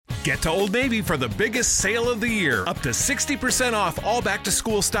Get to Old Navy for the biggest sale of the year. Up to 60% off all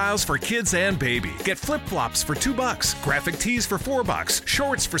back-to-school styles for kids and baby. Get flip-flops for $2, graphic tees for $4,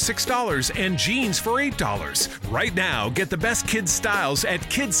 shorts for $6, and jeans for $8. Right now, get the best kids' styles at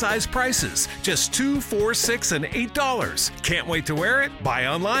kid-size prices. Just $2, $4, $6, and $8. Can't wait to wear it? Buy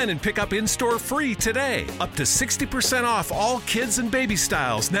online and pick up in-store free today. Up to 60% off all kids and baby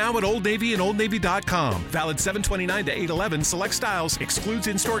styles now at Old Navy and OldNavy.com. Valid 7/29 to 8/11. Select styles. Excludes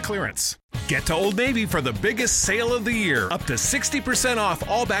in-store clearance. Get to Old Navy for the biggest sale of the year. Up to 60% off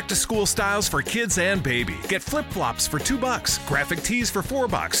all back-to-school styles for kids and baby. Get flip-flops for $2, graphic tees for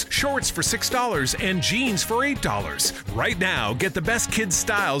 $4, shorts for $6, and jeans for $8. Right now, get the best kids'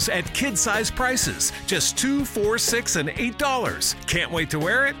 styles at kid-size prices. Just $2, $4, $6, and $8. Can't wait to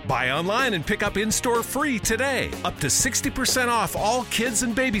wear it? Buy online and pick up in-store free today. Up to 60% off all kids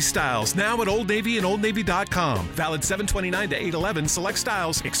and baby styles now at Old Navy and OldNavy.com. Valid 7/29 to 8/11. Select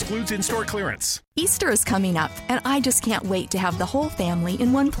styles. Excludes in-store clearance. Easter is coming up, and I just can't wait to have the whole family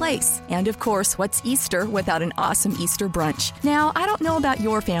in one place. And of course, what's Easter without an awesome Easter brunch? Now, I don't know about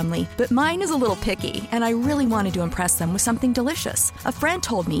your family, but mine is a little picky, and I really wanted to impress them with something delicious. A friend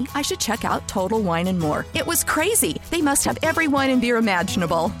told me I should check out Total Wine & More. It was crazy. They must have every wine and beer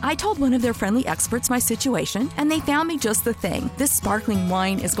imaginable. I told one of their friendly experts my situation, and they found me just the thing. This sparkling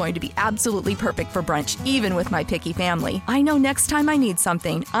wine is going to be absolutely perfect for brunch, even with my picky family. I know next time I need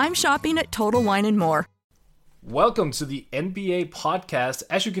something, I'm shopping at Total Wine & More. Welcome to the NBA podcast.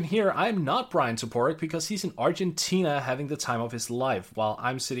 As you can hear, I'm not Brian Toporek because he's in Argentina having the time of his life, while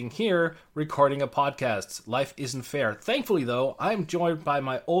I'm sitting here recording a podcast. Life isn't fair. Thankfully, though, I'm joined by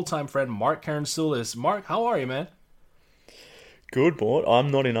my old-time friend, Mark Karantzoulis. Mark, how are you, man? Good, Mort. I'm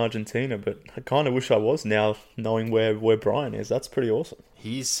not in Argentina, but I kind of wish I was now, knowing where Brian is. That's pretty awesome.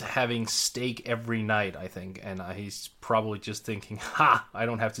 He's having steak every night, I think, and he's probably just thinking, ha, I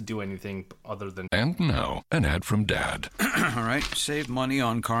don't have to do anything other than... And now, an ad from Dad. All right, save money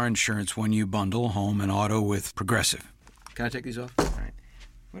on car insurance when you bundle home and auto with Progressive. Can I take these off? All right.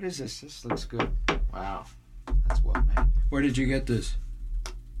 What is this? This looks good. Wow, that's well made. Where did you get this?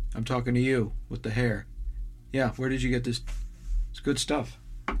 I'm talking to you with the hair. Yeah, where did you get this? It's good stuff.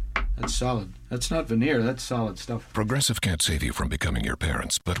 That's solid. That's not veneer, that's solid stuff. Progressive can't save you from becoming your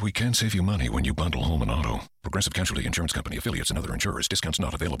parents, but we can save you money when you bundle home and auto. Progressive Casualty Insurance Company, affiliates, and other insurers. Discounts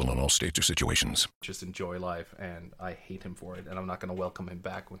not available in all states or situations. Just enjoy life, and I hate him for it, and I'm not going to welcome him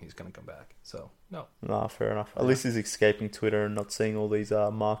back when he's going to come back. So, no. Nah, fair enough. At least he's escaping Twitter and not seeing all these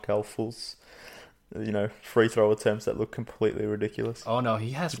Markel Fultz, free throw attempts that look completely ridiculous. Oh no,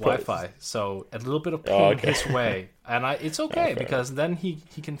 he has Wi-Fi, so a little bit of pain his way, and it's okay because then he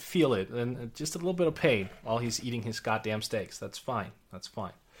can feel it, and just a little bit of pain while he's eating his goddamn steaks. That's fine.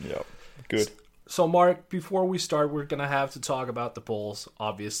 Yep, good. So Mark, before we start, we're gonna have to talk about the Bulls,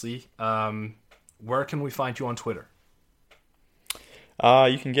 obviously. Where can we find you on Twitter?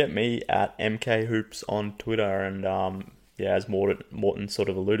 You can get me at MKHoops on Twitter, and as Morten sort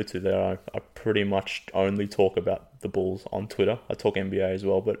of alluded to there, I pretty much only talk about the Bulls on Twitter. I talk NBA as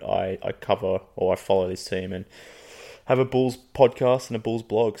well, but I follow this team and have a Bulls podcast and a Bulls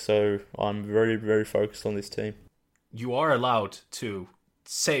blog, so I'm very, very focused on this team. You are allowed to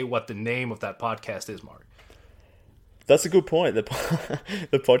say what the name of that podcast is, Mark. That's a good point. The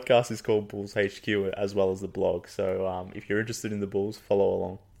podcast is called Bulls HQ as well as the blog, so if you're interested in the Bulls, follow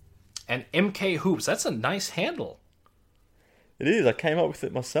along. And MK Hoops, that's a nice handle. It is. I came up with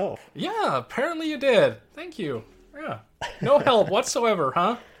it myself. Yeah, apparently you did. Thank you. Yeah. No help whatsoever,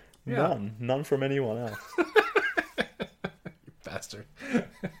 huh? Yeah. None from anyone else. You bastard.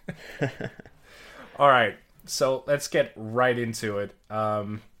 All right, so let's get right into it.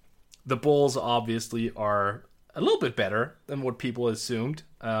 The Bulls obviously are a little bit better than what people assumed,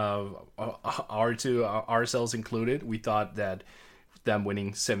 ourselves included. We thought that them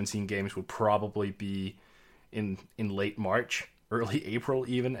winning 17 games would probably be in late March, early April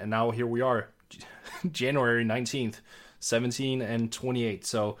even, and now here we are, January 19th, 17-28.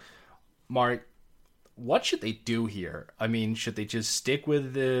 So, Mark, what should they do here? I mean, should they just stick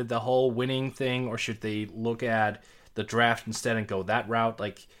with the whole winning thing, or should they look at the draft instead and go that route?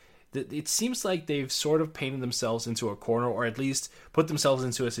 Like, it seems like they've sort of painted themselves into a corner, or at least put themselves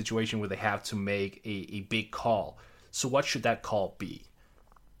into a situation where they have to make a big call. So what should that call be?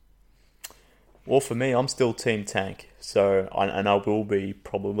 Well, for me, I'm still Team Tank. So, and I will be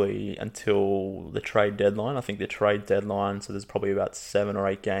probably until the trade deadline. I think the trade deadline, so there's probably about 7 or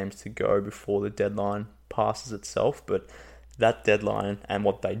 8 games to go before the deadline passes itself. But that deadline and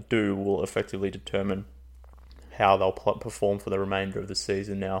what they do will effectively determine how they'll perform for the remainder of the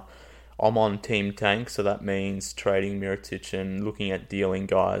season. Now, I'm on Team Tank, so that means trading Mirotic and looking at dealing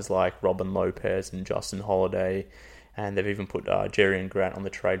guys like Robin Lopez and Justin Holiday, and they've even put Jerry and Grant on the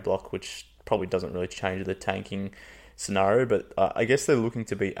trade block, which probably doesn't really change the tanking scenario, but I guess they're looking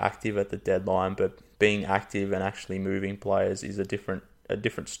to be active at the deadline, but being active and actually moving players is a different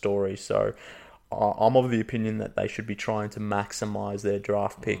story. So I'm of the opinion that they should be trying to maximise their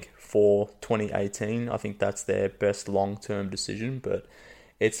draft pick for 2018. I think that's their best long-term decision, but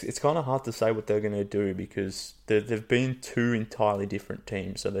it's kind of hard to say what they're going to do because they've been two entirely different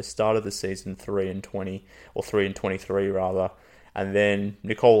teams. So they started the season 3-20, or 3-23 rather, and then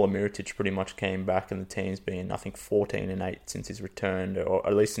Nikola Mirotic pretty much came back, and the team's been, I think, 14-8 since he's returned, or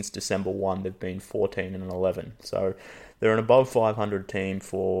at least since December 1, they've been 14-11. So they're an above 500 team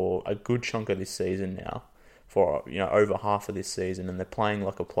for a good chunk of this season now, for over half of this season, and they're playing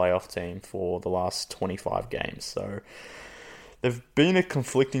like a playoff team for the last 25 games. So they've been a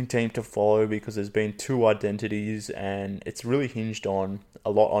conflicting team to follow because there's been two identities, and it's really hinged on a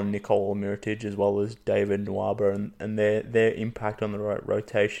lot on Nikola Mirotic as well as David Nwaba, and their impact on the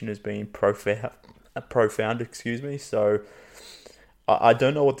rotation has been profound. So I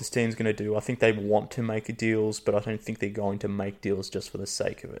don't know what this team's going to do. I think they want to make deals, but I don't think they're going to make deals just for the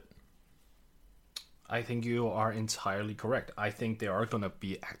sake of it. I think you are entirely correct. I think they are going to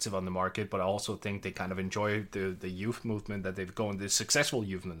be active on the market, but I also think they kind of enjoy the youth movement that they've gone, the successful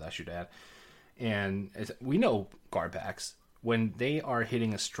youth movement, I should add. And we know guard backs, when they are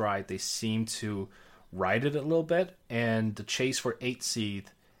hitting a stride, they seem to ride it a little bit, and the chase for 8th seed,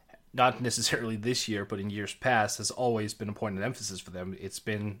 not necessarily this year, but in years past, has always been a point of emphasis for them. It's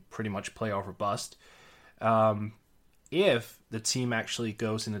been pretty much playoff or bust. If the team actually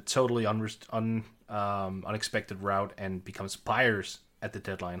goes in a totally unexpected route and becomes buyers at the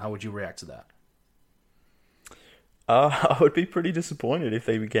deadline, how would you react to that? I would be pretty disappointed if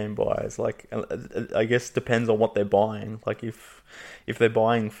they became buyers. Like, I guess it depends on what they're buying. Like, if they're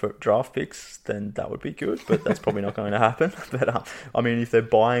buying for draft picks, then that would be good, but that's probably not going to happen. But I mean, if they're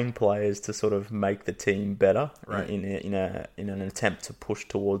buying players to sort of make the team better, right, in an attempt to push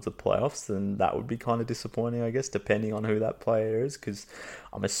towards the playoffs, then that would be kind of disappointing, I guess, depending on who that player is. Because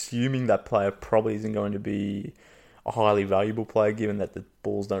I'm assuming that player probably isn't going to be a highly valuable player, given that the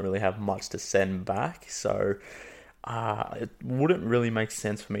Bulls don't really have much to send back. So it wouldn't really make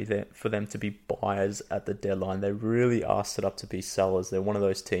sense for them to be buyers at the deadline. They really are set up to be sellers. They're one of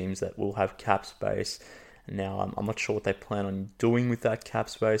those teams that will have cap space. Now, I'm not sure what they plan on doing with that cap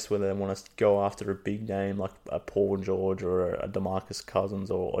space, whether they want to go after a big name like a Paul George or a DeMarcus Cousins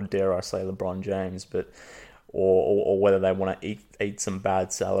or dare I say LeBron James, or whether they want to eat some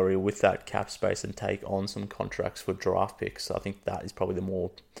bad salary with that cap space and take on some contracts for draft picks. So I think that is probably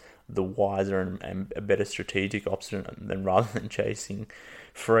the wiser and a better strategic option than rather than chasing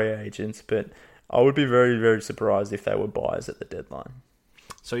free agents. But I would be very, very surprised if they were buyers at the deadline.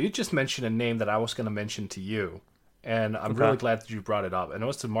 So you just mentioned a name that I was going to mention to you, and I'm really glad that you brought it up. And it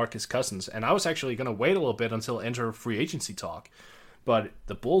was DeMarcus Cousins. And I was actually going to wait a little bit until enter free agency talk. But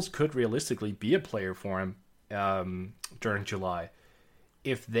the Bulls could realistically be a player for him during July.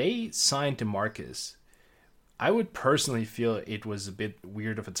 If they signed DeMarcus, I would personally feel it was a bit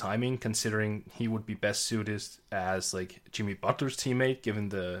weird of a timing, considering he would be best suited as like Jimmy Butler's teammate, given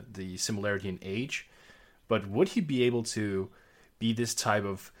the similarity in age. But would he be able to be this type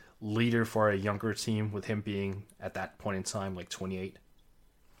of leader for a younger team with him being at that point in time like 28?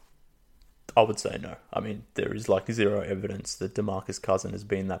 I would say no. I mean, there is like zero evidence that DeMarcus Cousins has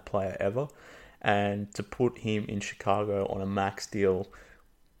been that player ever. And to put him in Chicago on a max deal,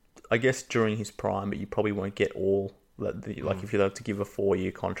 I guess during his prime, but you probably won't get all that. If you like to give a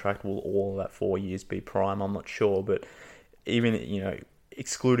 4-year contract, will all of that 4 years be prime? I'm not sure, but even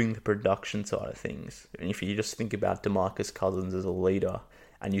excluding the production side of things, and if you just think about DeMarcus Cousins as a leader,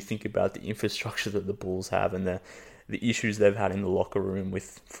 and you think about the infrastructure that the Bulls have and the issues they've had in the locker room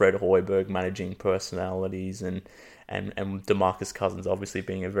with Fred Hoiberg managing personalities and DeMarcus Cousins obviously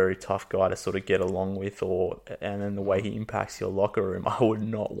being a very tough guy to sort of get along with, and then the way he impacts your locker room, I would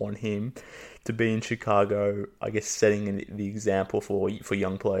not want him to be in Chicago, I guess, setting the example for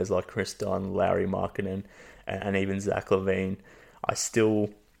young players like Chris Dunn, Larry Markkinen, and even Zach LaVine. I still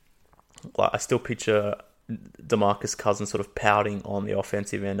picture DeMarcus Cousins sort of pouting on the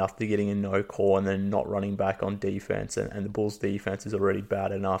offensive end after getting a no call and then not running back on defense, and the Bulls' defense is already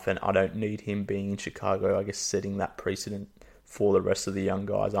bad enough, and I don't need him being in Chicago, I guess, setting that precedent for the rest of the young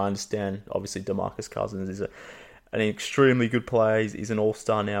guys. I understand, obviously, DeMarcus Cousins is an extremely good player. He's an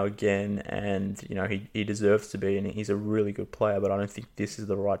all-star now again, and he deserves to be, and he's a really good player, but I don't think this is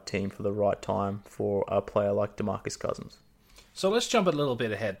the right team for the right time for a player like DeMarcus Cousins. So let's jump a little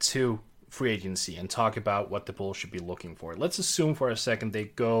bit ahead to free agency and talk about what the Bulls should be looking for. Let's assume for a second they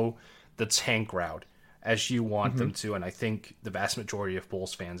go the tank route, as you want them to, and I think the vast majority of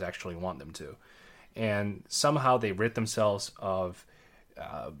Bulls fans actually want them to. And somehow they rid themselves of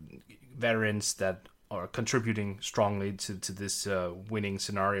veterans that are contributing strongly to this winning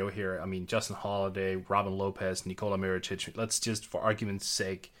scenario here. I mean, Justin Holiday, Robin Lopez, Nikola Mirotic. Let's just, for argument's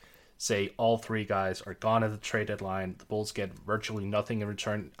sake, say all three guys are gone at the trade deadline. The Bulls get virtually nothing in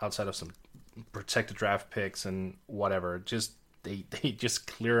return outside of some protected draft picks and whatever. Just they just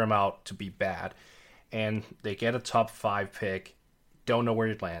clear them out to be bad. And they get a top 5 pick. Don't know where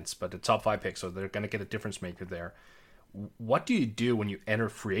it lands, but the top 5 pick, so they're going to get a difference maker there. What do you do when you enter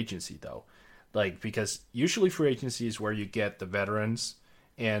free agency, though? Like, because usually free agency is where you get the veterans,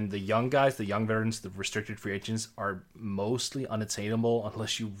 and the young guys, the young veterans, the restricted free agents are mostly unattainable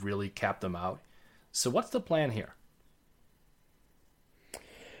unless you really cap them out. So what's the plan here?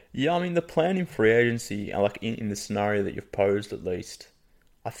 Yeah, I mean, the plan in free agency, like in the scenario that you've posed at least,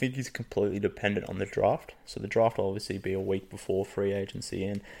 I think is completely dependent on the draft. So the draft will obviously be a week before free agency,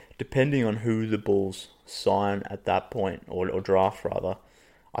 and depending on who the Bulls sign at that point, or draft rather,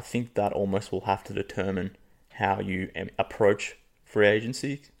 I think that almost will have to determine how you approach free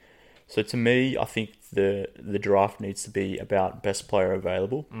agency. So to me, I think the draft needs to be about best player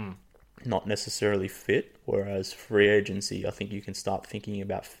available, not necessarily fit, whereas free agency, I think you can start thinking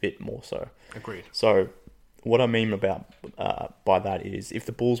about fit more so. Agreed. So what I mean about by that is, if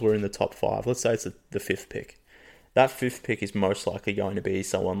the Bulls were in the top 5, let's say it's the 5th pick, that 5th pick is most likely going to be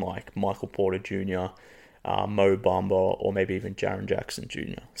someone like Michael Porter Jr., Mo Bamba, or maybe even Jaren Jackson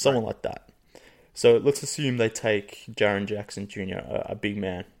Jr., someone like that. So let's assume they take Jaren Jackson Jr., a big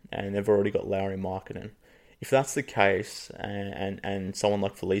man, and they've already got Lauri Markkanen. If that's the case, and someone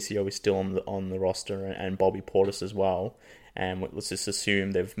like Felicio is still on the roster, and Bobby Portis as well, and let's just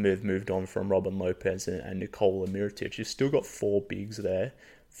assume they've moved on from Robin Lopez and Nikola Mirotic, you've still got 4 bigs there,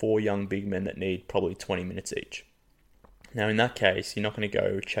 4 young big men that need probably 20 minutes each. Now, in that case, you're not going to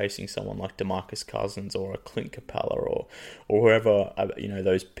go chasing someone like DeMarcus Cousins or a Clint Capella or whoever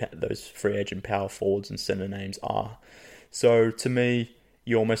those free agent power forwards and center names are. So to me,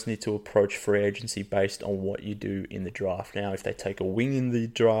 you almost need to approach free agency based on what you do in the draft. Now, if they take a wing in the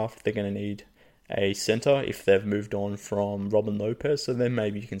draft, they're going to need a center if they've moved on from Robin Lopez. So then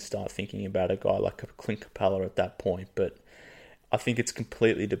maybe you can start thinking about a guy like a Clint Capella at that point. But I think it's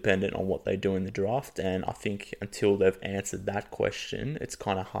completely dependent on what they do in the draft, and I think until they've answered that question, it's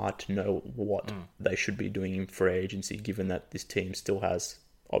kind of hard to know what they should be doing in free agency, given that this team still has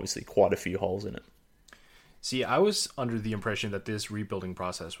obviously quite a few holes in it. See, I was under the impression that this rebuilding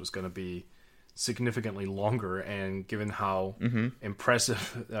process was going to be significantly longer, and given how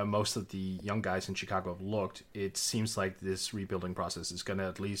impressive most of the young guys in Chicago have looked, it seems like this rebuilding process is going to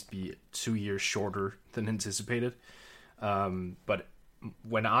at least be 2 years shorter than anticipated. But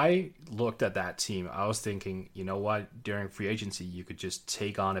when I looked at that team, I was thinking, you know what, during free agency, you could just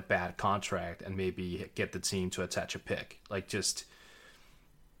take on a bad contract and maybe get the team to attach a pick. Like, just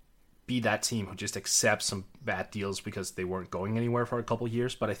be that team who just accepts some bad deals because they weren't going anywhere for a couple of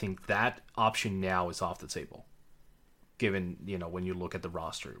years. But I think that option now is off the table, given, when you look at the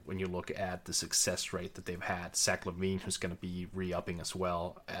roster, when you look at the success rate that they've had. Zach LaVine, who's going to be re-upping as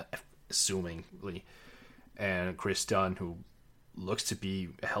well, assumingly. And Chris Dunn, who looks to be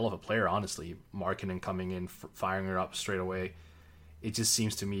a hell of a player, honestly. Markkanen coming in, firing her up straight away. It just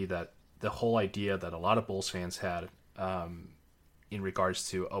seems to me that the whole idea that a lot of Bulls fans had in regards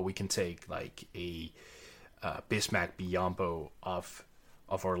to, we can take like a Bismack Biyombo of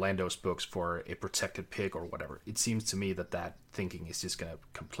Orlando's books for a protected pick or whatever. It seems to me that thinking is just going to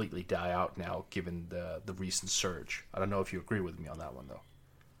completely die out now, given the recent surge. I don't know if you agree with me on that one, though.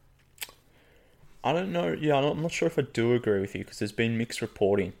 I don't know. Yeah, I'm not sure if I do agree with you, because there's been mixed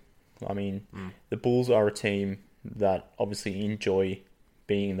reporting. I mean, the Bulls are a team that obviously enjoy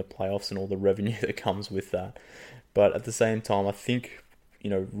being in the playoffs and all the revenue that comes with that. But at the same time, I think,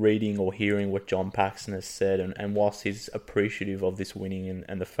 reading or hearing what John Paxson has said, and whilst he's appreciative of this winning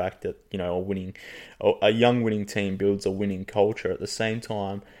and the fact that, a young winning team builds a winning culture, at the same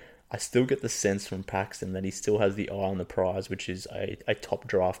time, I still get the sense from Paxton that he still has the eye on the prize, which is a top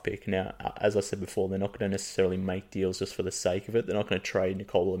draft pick. Now, as I said before, they're not going to necessarily make deals just for the sake of it. They're not going to trade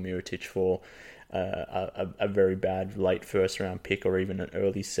Nikola Mirotic for a very bad late first round pick or even an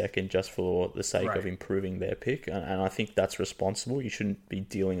early second just for the sake of improving their pick. And I think that's responsible. You shouldn't be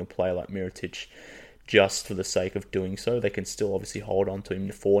dealing a player like Mirotic just for the sake of doing so. They can still obviously hold on to him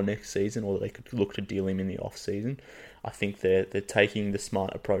for next season, or they could look to deal him in the off season. I think they're taking the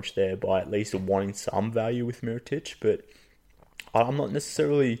smart approach there by at least wanting some value with Mirotic, but I'm not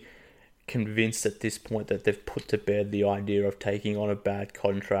necessarily convinced at this point that they've put to bed the idea of taking on a bad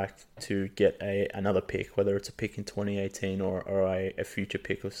contract to get another pick, whether it's a pick in 2018 or a future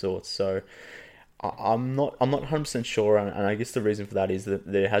pick of sorts. So I'm not 100% sure, and I guess the reason for that is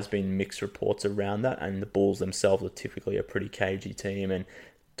that there has been mixed reports around that, and the Bulls themselves are typically a pretty cagey team and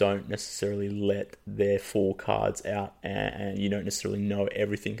don't necessarily let their full cards out, and you don't necessarily know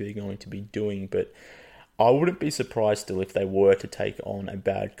everything they're going to be doing. But I wouldn't be surprised still if they were to take on a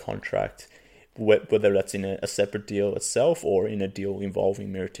bad contract, whether that's in a separate deal itself or in a deal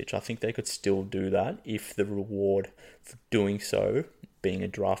involving Mirotic. I think they could still do that if the reward for doing so, being a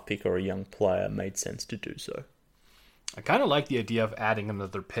draft pick or a young player, made sense to do so. I kind of like the idea of adding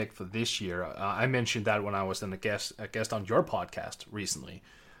another pick for this year. I mentioned that when I was a guest on your podcast recently.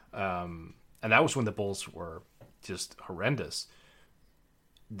 And that was when the Bulls were just horrendous.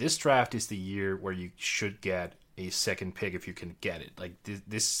 This draft is the year where you should get a second pick if you can get it. Like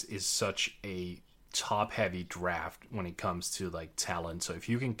this is such a top-heavy draft when it comes to like talent. So if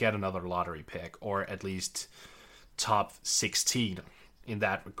you can get another lottery pick, or at least top 16 in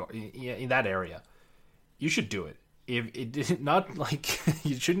that regard, in that area, you should do it. If it not like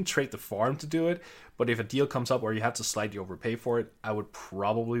you shouldn't trade the farm to do it, but if a deal comes up where you have to slightly overpay for it, I would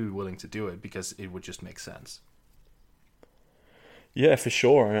probably be willing to do it because it would just make sense. Yeah, for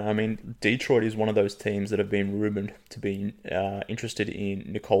sure. I mean, Detroit is one of those teams that have been rumored to be interested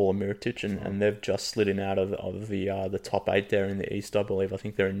in Nikola Mirotic, and they've just slid in out of the top 8 there in the East, I believe. I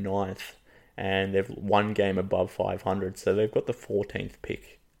think they're in 9th, and they've one game above 500, so they've got the 14th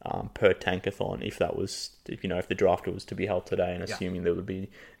pick per tankathon if the draft was to be held today, and assuming there would be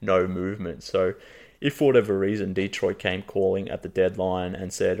no movement. So if for whatever reason Detroit came calling at the deadline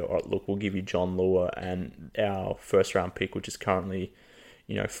and said, all right, look, we'll give you John Lua and our first round pick, which is currently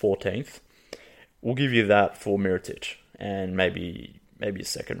 14th, we'll give you that for Mirotic and maybe a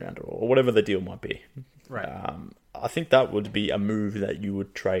second rounder or whatever the deal might be. Right. I think that would be a move that you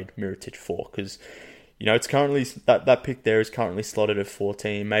would trade Mirotic for, because it's currently that pick there is currently slotted at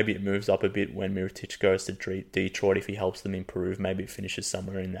 14. Maybe it moves up a bit when Mirotic goes to Detroit if he helps them improve. Maybe it finishes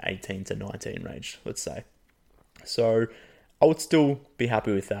somewhere in the 18 to 19 range, let's say. So I would still be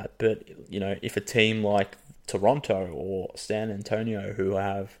happy with that. But if a team like Toronto or San Antonio, who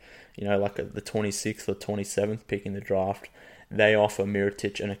have like the 26th or 27th pick in the draft, they offer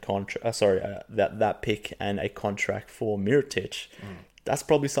Mirotic and a contract. That pick and a contract for Mirotic. That's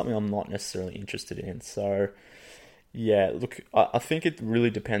probably something I'm not necessarily interested in. So, yeah, look, I think it really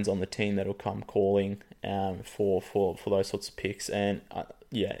depends on the team that'll come calling for those sorts of picks. And,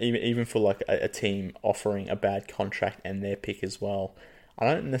 even for like a team offering a bad contract and their pick as well,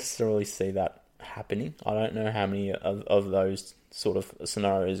 I don't necessarily see that happening. I don't know how many of those sort of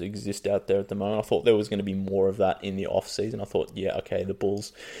scenarios exist out there at the moment. I thought there was going to be more of that in the off-season. I thought, the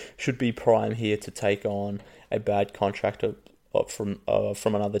Bulls should be prime here to take on a bad contract from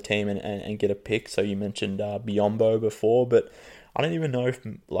another team and get a pick. So you mentioned Biyombo before, but I don't even know if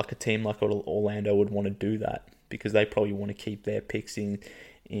like a team like Orlando would want to do that, because they probably want to keep their picks in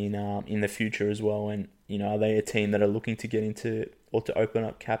the future as well. And are they a team that are looking to get into or to open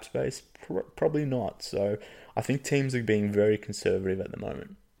up cap space? Probably not. So I think teams are being very conservative at the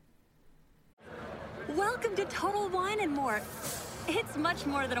moment. Welcome to Total Wine and More. It's much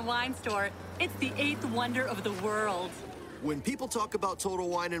more than a wine store. It's the 8th wonder of the world. When people talk about Total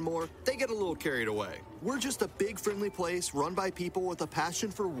Wine and More, they get a little carried away. We're just a big, friendly place run by people with a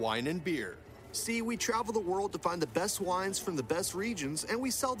passion for wine and beer. See, we travel the world to find the best wines from the best regions, and we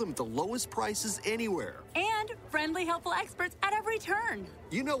sell them at the lowest prices anywhere. And friendly, helpful experts at every turn.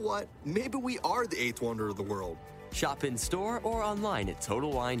 You know what? Maybe we are the 8th wonder of the world. Shop in store or online at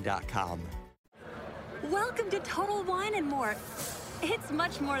TotalWine.com. Welcome to Total Wine and More. It's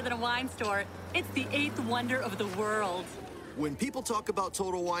much more than a wine store. It's the 8th wonder of the world. When people talk about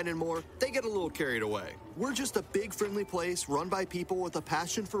Total Wine and More, they get a little carried away. We're just a big, friendly place run by people with a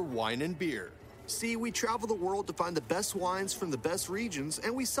passion for wine and beer. See, we travel the world to find the best wines from the best regions,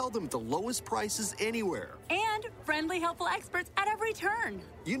 and we sell them at the lowest prices anywhere. And friendly, helpful experts at every turn.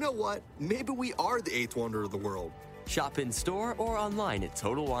 You know what? Maybe we are the 8th wonder of the world. Shop in store or online at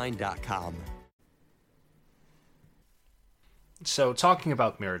TotalWine.com. So, talking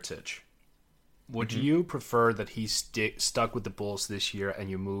about Mirotic, would you prefer that he stuck with the Bulls this year and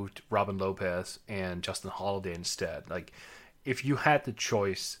you moved Robin Lopez and Justin Holiday instead? Like, if you had the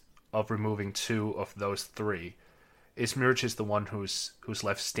choice of removing 2 of those 3, is Mirotic the one who's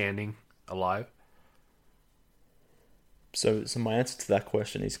left standing alive? So my answer to that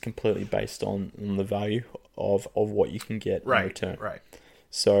question is completely based on the value of what you can get in return. Right.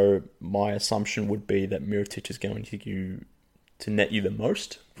 So my assumption would be that Mirotic is going net you the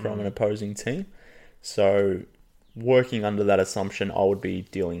most from an opposing team. So working under that assumption, I would be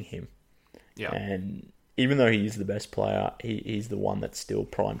dealing him. Yeah. And even though he's the best player, he's the one that's still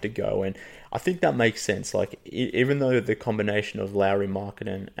primed to go. And I think that makes sense. Like, even though the combination of Lauri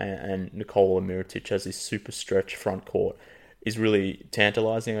Markkanen and Nikola Mirotic as this super stretch front court is really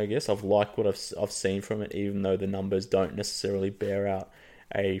tantalizing, I guess. I've liked what I've seen from it, even though the numbers don't necessarily bear out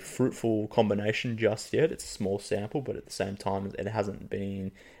a fruitful combination just yet. It's a small sample, but at the same time, it hasn't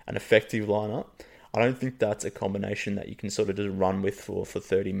been an effective lineup. I don't think that's a combination that you can sort of just run with for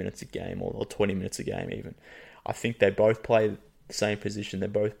 30 minutes a game or 20 minutes a game even. I think they both play the same position. They're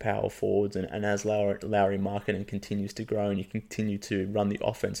both power forwards, and as Lauri Markkanen continues to grow and you continue to run the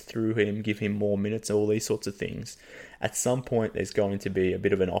offense through him, give him more minutes, all these sorts of things, at some point there's going to be a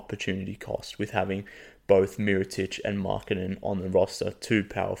bit of an opportunity cost with having both Mirotic and Markkanen on the roster, two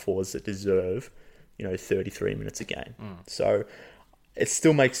power forwards that deserve, 33 minutes a game. So it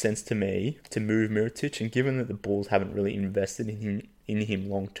still makes sense to me to move Mirotic, and given that the Bulls haven't really invested in him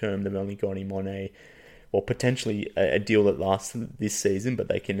long term, they've only got him on potentially a deal that lasts this season, but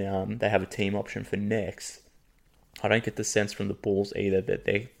they have a team option for next. I don't get the sense from the Bulls either that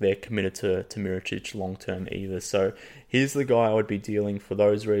they're committed to Mirotic long term either. So here's the guy I would be dealing for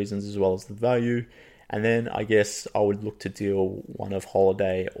those reasons as well as the value. And then I guess I would look to deal one of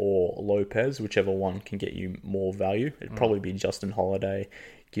Holiday or Lopez, whichever one can get you more value. It'd probably be Justin Holiday,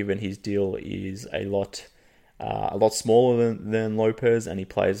 given his deal is a lot smaller than Lopez, and he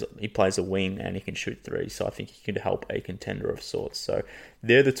plays a wing and he can shoot three. So I think he could help a contender of sorts. So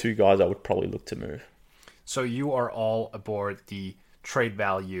they're the two guys I would probably look to move. So you are all aboard the trade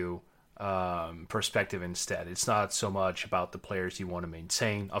value perspective instead. It's not so much about the players you want to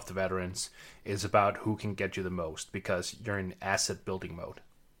maintain of the veterans. It's about who can get you the most, because you're in asset building mode.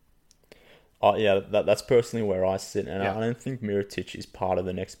 Oh yeah, that's personally where I sit, and I don't think Mirotic is part of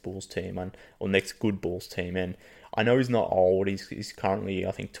the next Bulls team or next good Bulls team. And I know he's not old. He's currently,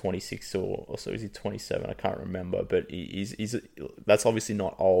 I think, 26 or so. Is he 27? I can't remember, but he's that's obviously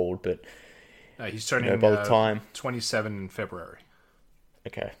not old. But he's turning by the time 27 in February.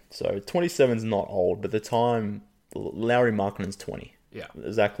 Okay, so 27 is not old, but the time Lauri Markkanen's 20. Yeah.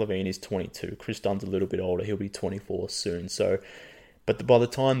 Zach LaVine is 22. Chris Dunn's a little bit older. He'll be 24 soon. So, but by the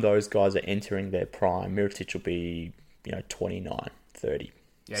time those guys are entering their prime, Mirotic will be 29, 30.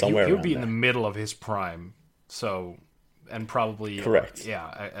 Yeah, somewhere he'll around be there. in the middle of his prime. So, and probably correct.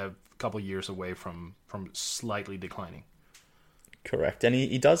 A couple years away from slightly declining. Correct, and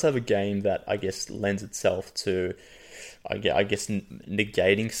he does have a game that I guess lends itself to, I guess,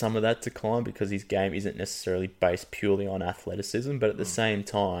 negating some of that decline, because his game isn't necessarily based purely on athleticism, but at the same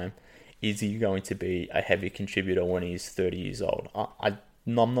time, is he going to be a heavy contributor when he's 30 years old? I'm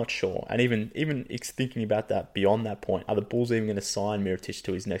not sure. And even thinking about that beyond that point, are the Bulls even going to sign Mirotic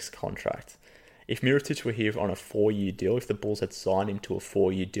to his next contract? If Mirotic were here on a 4-year deal, if the Bulls had signed him to a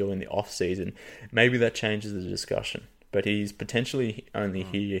 4-year deal in the off-season, maybe that changes the discussion. But he's potentially only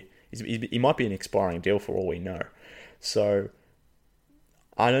here. He might be an expiring deal for all we know. So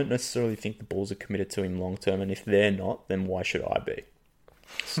I don't necessarily think the Bulls are committed to him long term, and if they're not, then why should I be?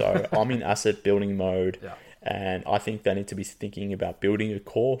 So I'm in asset building mode, and I think they need to be thinking about building a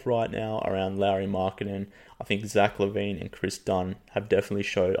core right now around Lauri Markkanen. I think Zach LaVine and Chris Dunn have definitely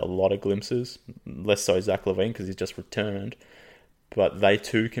showed a lot of glimpses, less so Zach LaVine because he's just returned. But they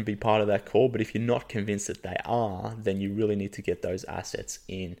too can be part of that core. But if you're not convinced that they are, then you really need to get those assets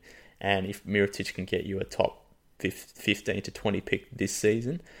in. And if Mirotic can get you a top 15 to 20 pick this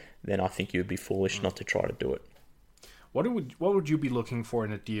season, then I think you would be foolish not to try to do it. What would you be looking for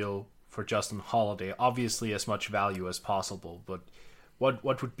in a deal for Justin Holiday? Obviously, as much value as possible, but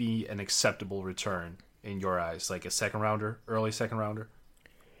what would be an acceptable return in your eyes? Like a second rounder, early second rounder?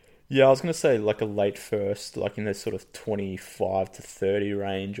 Yeah, I was going to say like a late first, like in the sort of 25 to 30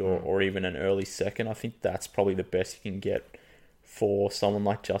 range, or even an early second. I think that's probably the best you can get for someone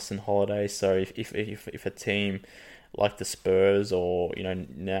like Justin Holiday. So if a team like the Spurs, or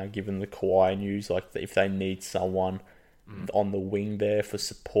now given the Kawhi news, like if they need someone on the wing there for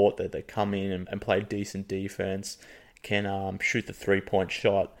support, that they come in and play decent defense, can shoot the 3-point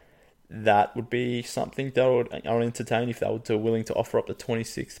shot, that would be something that I would entertain if they were willing to offer up the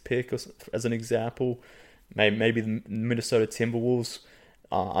 26th pick, as an example. Maybe the Minnesota Timberwolves.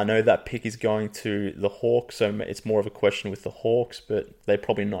 I know that pick is going to the Hawks, so it's more of a question with the Hawks, but they're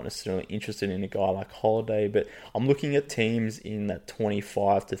probably not necessarily interested in a guy like Holiday. But I'm looking at teams in that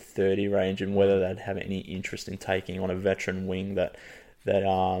 25 to 30 range and whether they'd have any interest in taking on a veteran wing that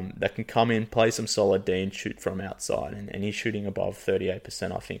that can come in, play some solid D and shoot from outside. And he's shooting above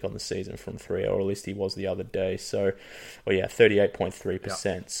 38%, I think, on the season from three, or at least he was the other day. So, 38.3%.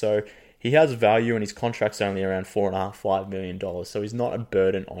 Yeah. So he has value, and his contract's only around $4.5 million. So he's not a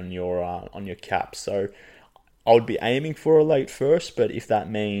burden on your cap. So I would be aiming for a late first, but if that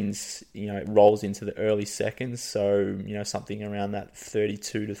means, it rolls into the early seconds, so, something around that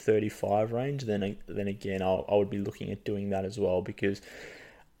 32 to 35 range, then again, I would be looking at doing that as well, because,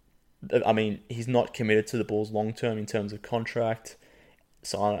 he's not committed to the Bulls long-term in terms of contract,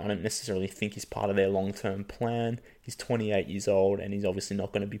 so I don't necessarily think he's part of their long-term plan. He's 28 years old, and he's obviously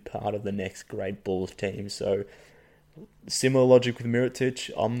not going to be part of the next great Bulls team, so similar logic with Mirotic.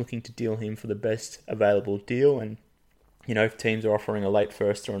 I'm looking to deal him for the best available deal, and if teams are offering a late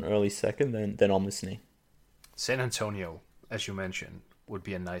first or an early second, then I'm listening. San Antonio, as you mentioned, would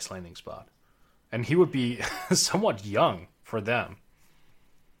be a nice landing spot, and he would be somewhat young for them.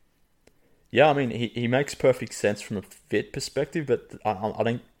 Yeah, he makes perfect sense from a fit perspective, but I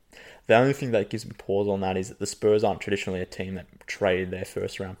think the only thing that gives me pause on that is that the Spurs aren't traditionally a team that traded their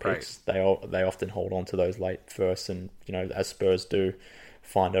first round picks. Right. They often hold on to those late firsts, and as Spurs do,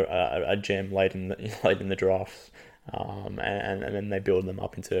 find a gem late in the drafts, and then they build them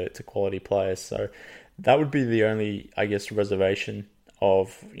up into quality players. So that would be the only, I guess, reservation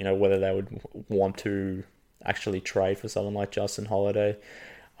of whether they would want to actually trade for someone like Justin Holiday.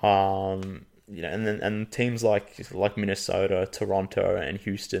 And teams like Minnesota, Toronto, and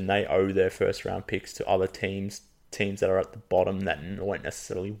Houston, they owe their first round picks to other teams that are at the bottom that won't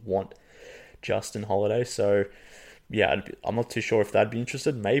necessarily want Justin Holiday. So, yeah, I'm not too sure if they'd be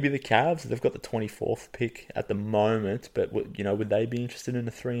interested. Maybe the Cavs, they've got the 24th pick at the moment, but would they be interested in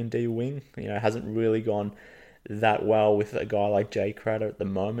a 3-and-D wing? It hasn't really gone that well with a guy like Jay Crowder at the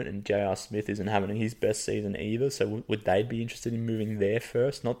moment, and J.R. Smith isn't having his best season either, so would they be interested in moving their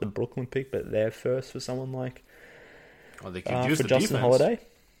first, not the Brooklyn pick, but their first for someone like they could use for the Justin defense. Holiday?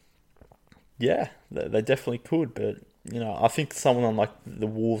 Yeah, they definitely could, but I think someone like the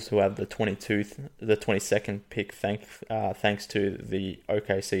Wolves, who have the 22nd pick, thanks to the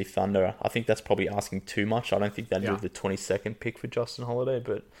OKC Thunder, I think that's probably asking too much. I don't think they'd move the 22nd pick for Justin Holiday,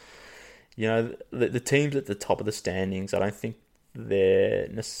 but the teams at the top of the standings, I don't think they're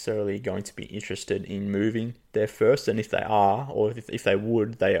necessarily going to be interested in moving their first. And if they are, or if they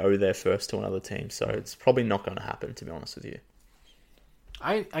would, they owe their first to another team. So it's probably not going to happen, to be honest with you.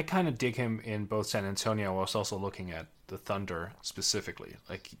 I kind of dig him in both San Antonio. I was also looking at the Thunder specifically.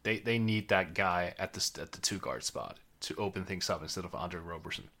 Like they need that guy at the 2-guard spot to open things up instead of Andre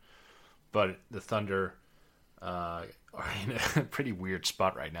Roberson. But the Thunder are in a pretty weird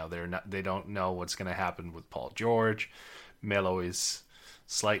spot right now. They don't know what's going to happen with Paul George. Melo is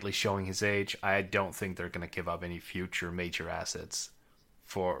slightly showing his age. I don't think they're going to give up any future major assets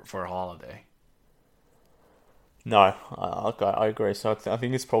for Holiday. No, I agree. So I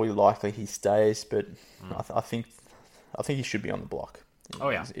think it's probably likely he stays, but I think he should be on the block. Oh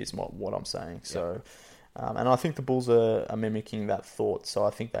yeah, is what I'm saying. So. And I think the Bulls are mimicking that thought. So I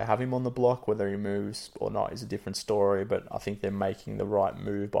think they have him on the block. Whether he moves or not is a different story. But I think they're making the right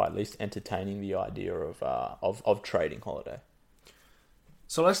move by at least entertaining the idea of trading Holiday.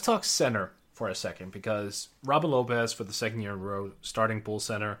 So let's talk center for a second, because Robin Lopez, for the second year in a row, starting Bulls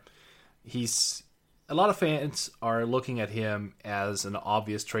center, a lot of fans are looking at him as an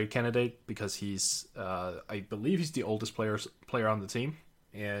obvious trade candidate because he's, I believe, he's the oldest player on the team,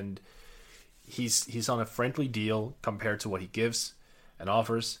 and He's on a friendly deal compared to what he gives and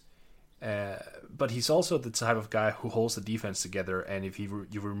offers, but he's also the type of guy who holds the defense together. And if you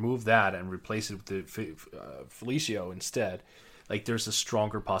remove that and replace it with the Felicio instead, like there's a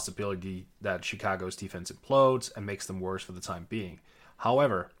stronger possibility that Chicago's defense implodes and makes them worse for the time being.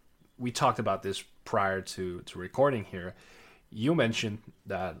 However, we talked about this prior to recording here. You mentioned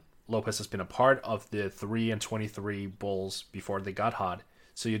that Lopez has been a part of the 3-23 Bulls before they got hot.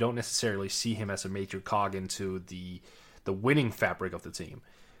 So you don't necessarily see him as a major cog into the winning fabric of the team.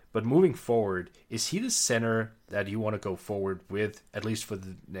 But moving forward, is he the center that you want to go forward with, at least for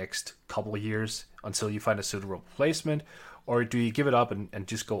the next couple of years, until you find a suitable replacement? Or do you give it up and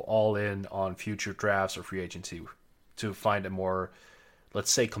just go all in on future drafts or free agency to find a more,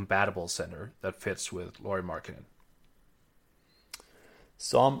 let's say, compatible center that fits with Lauri Markkanen?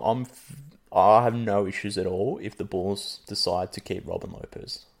 So I have no issues at all if the Bulls decide to keep Robin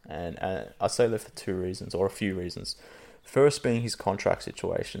Lopez. And I say that for two reasons, or a few reasons. First being his contract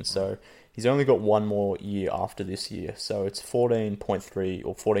situation. So he's only got one more year after this year. So it's 14.3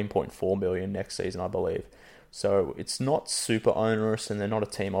 or 14.4 million next season, I believe. So it's not super onerous, and they're not a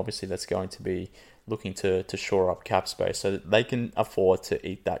team, obviously, that's going to be looking to shore up cap space so that they can afford to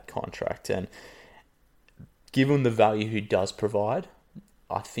eat that contract. And given the value he does provide,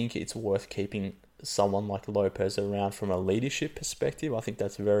 I think it's worth keeping someone like Lopez around from a leadership perspective. I think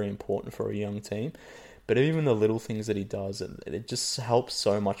that's very important for a young team. But even the little things that he does, it just helps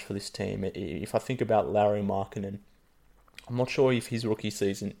so much for this team. If I think about Larry Markkinen, I'm not sure if his rookie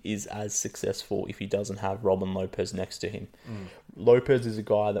season is as successful if he doesn't have Robin Lopez next to him. Lopez is a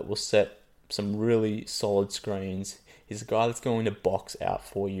guy that will set some really solid screens. He's a guy that's going to box out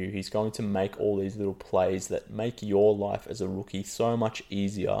for you. He's going to make all these little plays that make your life as a rookie so much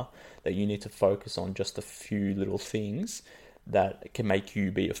easier, that you need to focus on just a few little things that can make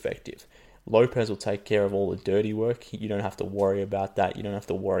you be effective. Lopez will take care of all the dirty work. You don't have to worry about that. You don't have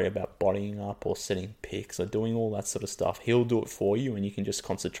to worry about bodying up or setting picks or doing all that sort of stuff. He'll do it for you, and you can just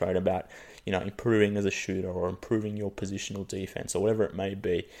concentrate about, improving as a shooter or improving your positional defense or whatever it may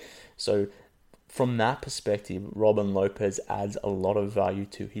be. So from that perspective, Robin Lopez adds a lot of value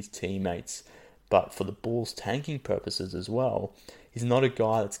to his teammates. But for the Bulls' tanking purposes as well, he's not a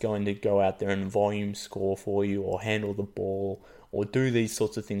guy that's going to go out there and volume score for you or handle the ball or do these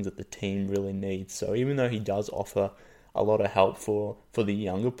sorts of things that the team really needs. So even though he does offer a lot of help for the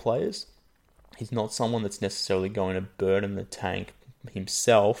younger players, he's not someone that's necessarily going to burden the tank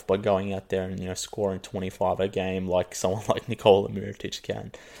himself by going out there and scoring 25 a game like someone like Nikola Mirotic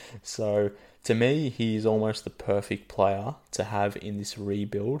can. So to me, he's almost the perfect player to have in this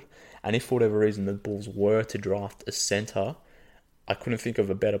rebuild. And if for whatever reason the Bulls were to draft a center, I couldn't think of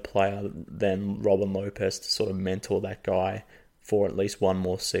a better player than Robin Lopez to sort of mentor that guy for at least one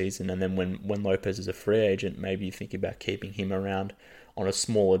more season. And then when Lopez is a free agent, maybe you think about keeping him around on a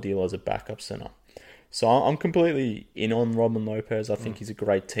smaller deal as a backup center. So I'm completely in on Robin Lopez. I think he's a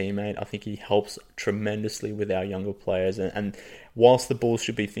great teammate. I think he helps tremendously with our younger players. And whilst the Bulls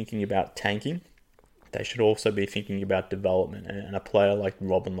should be thinking about tanking, they should also be thinking about development. And a player like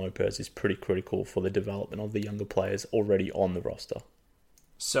Robin Lopez is pretty critical for the development of the younger players already on the roster.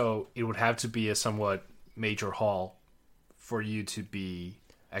 So it would have to be a somewhat major haul for you to be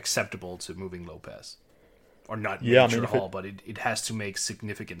acceptable to moving Lopez. Or not major haul, but it has to make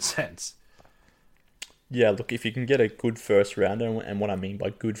significant sense. Yeah, look, if you can get a good first rounder, and what I mean by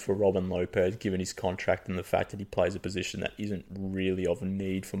good for Robin Lopez, given his contract and the fact that he plays a position that isn't really of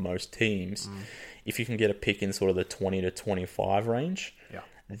need for most teams, if you can get a pick in sort of the 20 to 25 range,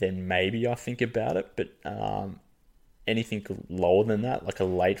 then maybe I think about it. But anything lower than that, like a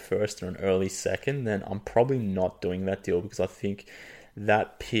late first or an early second, then I'm probably not doing that deal, because I think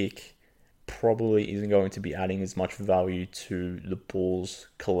that pick probably isn't going to be adding as much value to the Bulls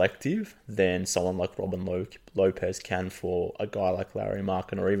collective than someone like Robin Lopez can for a guy like Larry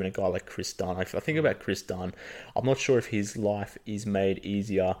Markkinen or even a guy like Chris Dunn. If I think about Chris Dunn, I'm not sure if his life is made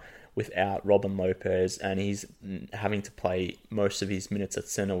easier without Robin Lopez, and he's having to play most of his minutes at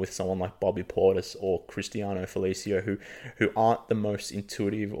center with someone like Bobby Portis or Cristiano Felicio, who aren't the most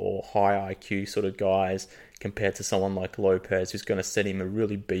intuitive or high IQ sort of guys, compared to someone like Lopez, who's going to set him a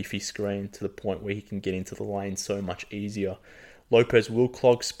really beefy screen to the point where he can get into the lane so much easier. Lopez will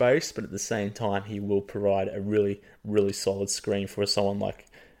clog space, but at the same time, he will provide a really, really solid screen for someone like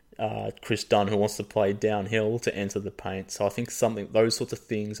Chris Dunn, who wants to play downhill to enter the paint. So I think those sorts of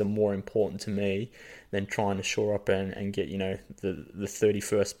things are more important to me than trying to shore up and get the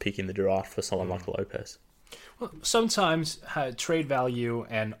 31st pick in the draft for someone like Lopez. Well, sometimes trade value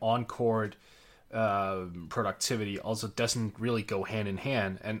and on-court productivity also doesn't really go hand in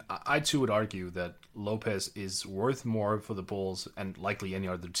hand, and I too would argue that Lopez is worth more for the Bulls and likely any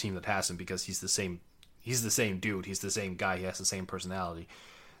other team that has him, because he's the same dude, he's the same guy, he has the same personality,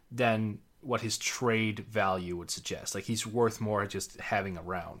 than what his trade value would suggest. Like, he's worth more just having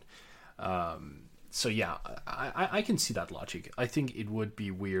around. So yeah, I can see that logic. I think it would be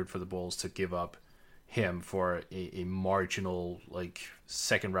weird for the Bulls to give up him for a marginal, like,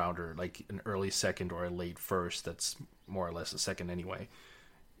 second rounder, like an early second or a late first that's more or less a second anyway.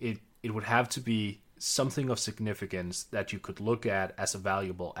 It would have to be something of significance that you could look at as a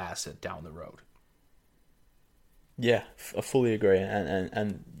valuable asset down the road. Yeah, I fully agree.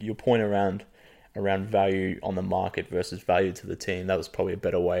 And your point around value on the market versus value to the team, that was probably a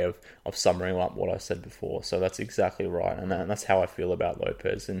better way of summarizing up what I said before. So that's exactly right. And that's how I feel about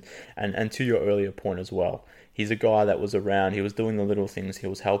Lopez. And to your earlier point as well, he's a guy that was around, he was doing the little things, he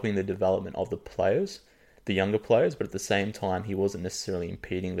was helping the development of the players, the younger players, but at the same time, he wasn't necessarily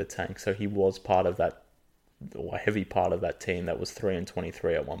impeding the tank. So he was part of that, or a heavy part of that team that was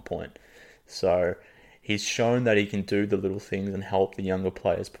 3-23 at one point. So he's shown that he can do the little things and help the younger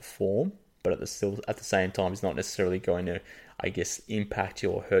players perform, but at the same time, he's not necessarily going to, I guess, impact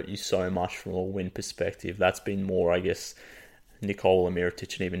you or hurt you so much from a win perspective. That's been more, I guess, Nikola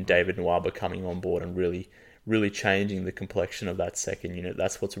Mirotic and even David Nwaba coming on board and really changing the complexion of that second unit.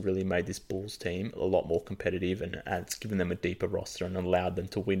 That's what's really made this Bulls team a lot more competitive, and it's given them a deeper roster and allowed them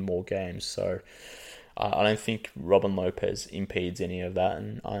to win more games. So I don't think Robin Lopez impedes any of that,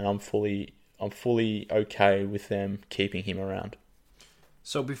 and I'm fully okay with them keeping him around.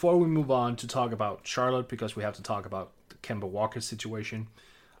 So before we move on to talk about Charlotte, because we have to talk about the Kemba Walker situation,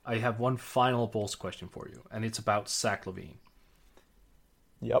 I have one final Bulls question for you, and it's about Zach LaVine.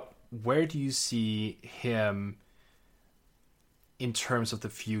 Yep. Where do you see him in terms of the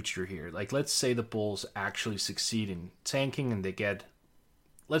future here? Like, let's say the Bulls actually succeed in tanking and they get,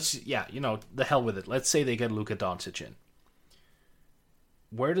 the hell with it. Let's say they get Luka Doncic in.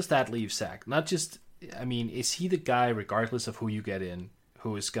 Where does that leave Zach? Not just, is he the guy, regardless of who you get in,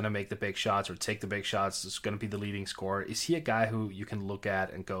 who is going to make the big shots or take the big shots, is going to be the leading scorer? Is he a guy who you can look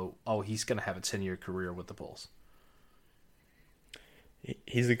at and go, oh, he's going to have a 10-year career with the Bulls?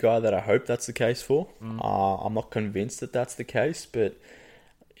 He's the guy that I hope that's the case for. I'm not convinced that that's the case, but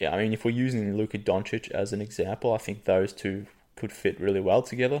yeah, if we're using Luka Doncic as an example, I think those two could fit really well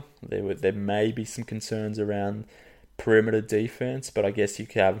together. There may be some concerns around perimeter defense, but I guess you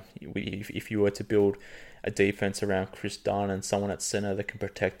could have, if you were to build a defense around Chris Dunn and someone at center that can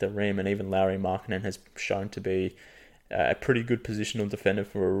protect the rim, and even Lauri Markkanen has shown to be a pretty good positional defender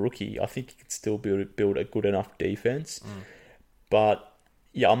for a rookie, I think you could still build a good enough defense. But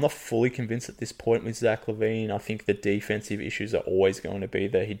yeah, I'm not fully convinced at this point with Zach LaVine. I think the defensive issues are always going to be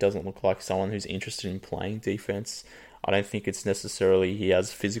there. He doesn't look like someone who's interested in playing defense. I don't think it's necessarily he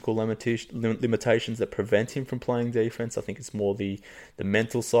has physical limitations that prevent him from playing defense. I think it's more the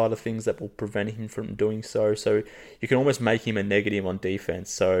mental side of things that will prevent him from doing so. So you can almost make him a negative on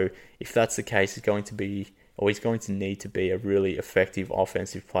defense. So if that's the case, he's going to need to be a really effective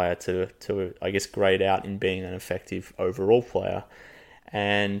offensive player to I guess, grade out in being an effective overall player.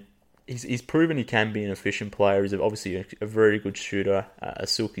 And he's proven he can be an efficient player. He's obviously a very good shooter, a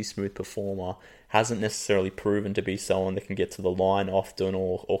silky smooth performer. Hasn't necessarily proven to be someone that can get to the line often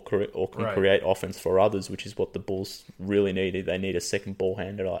or can create offense for others, which is what the Bulls really needed. They need a second ball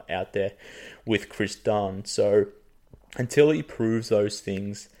handler out there with Chris Dunn. So until he proves those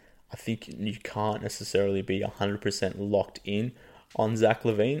things, I think you can't necessarily be 100% locked in on Zach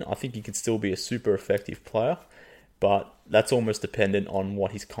LaVine. I think he can still be a super effective player, but that's almost dependent on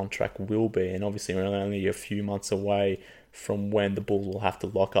what his contract will be. And obviously we're only a few months away from when the Bulls will have to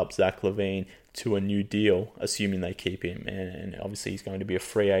lock up Zach LaVine to a new deal, assuming they keep him. And obviously he's going to be a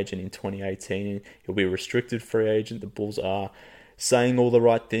free agent in 2018. He'll be a restricted free agent. The Bulls are saying all the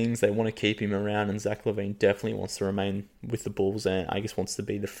right things. They want to keep him around, and Zach LaVine definitely wants to remain with the Bulls and I guess wants to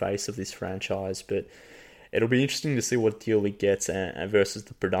be the face of this franchise. But it'll be interesting to see what deal he gets versus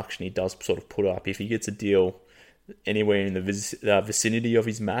the production he does sort of put up. If he gets a deal anywhere in the vicinity of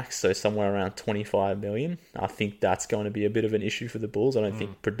his max, so somewhere around $25 million, I think that's going to be a bit of an issue for the Bulls. I don't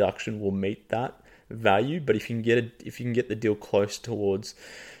think production will meet that value, but if you can get the deal close towards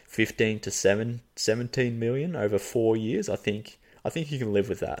 15 to 17 million over 4 years, I think you can live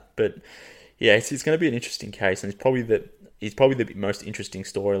with that. But yeah, it's going to be an interesting case, and it's probably the most interesting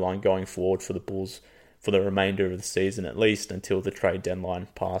storyline going forward for the Bulls for the remainder of the season, at least until the trade deadline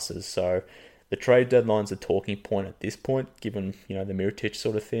passes. So the trade deadline's a talking point at this point, given the Mirotic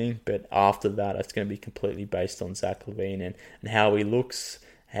sort of thing. But after that, it's going to be completely based on Zach LaVine and how he looks,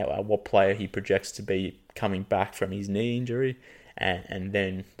 what player he projects to be coming back from his knee injury, and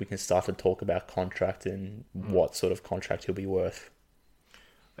then we can start to talk about contract and what sort of contract he'll be worth.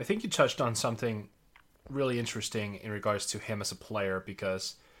 I think you touched on something really interesting in regards to him as a player,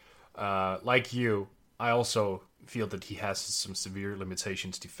 because like you, I also feel that he has some severe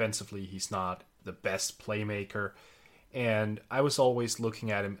limitations defensively. He's not the best playmaker. And I was always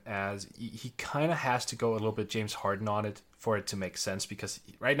looking at him as he kind of has to go a little bit James Harden on it for it to make sense, because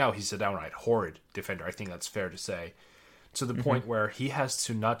right now he's a downright horrid defender. I think that's fair to say. To the point where he has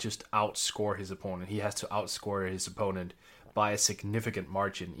to not just outscore his opponent, he has to outscore his opponent by a significant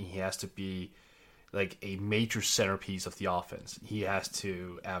margin. He has to be like a major centerpiece of the offense. He has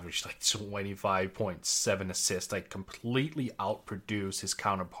to average like 25.7 assists, like completely outproduce his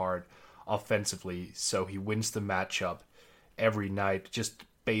counterpart offensively, so he wins the matchup every night just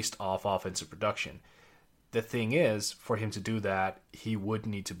based off offensive production. The thing is, for him to do that, he would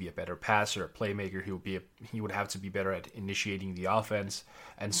need to be a better passer, a playmaker. He would have to be better at initiating the offense.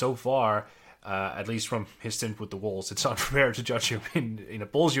 And so far, at least from his stint with the Wolves, it's unfair to judge him in a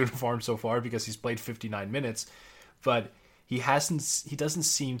Bulls uniform so far because he's played 59 minutes. But he doesn't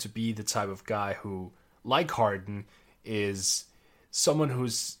seem to be the type of guy who, like Harden, is someone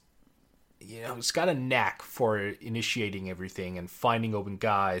who's got a knack for initiating everything and finding open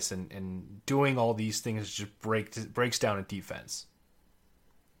guys and doing all these things just breaks down a defense.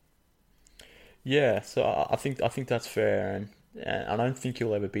 Yeah, so I think that's fair, and I don't think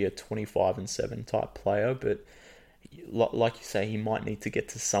he'll ever be a 25-7 type player, but like you say, he might need to get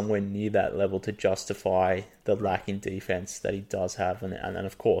to somewhere near that level to justify the lack in defense that he does have, and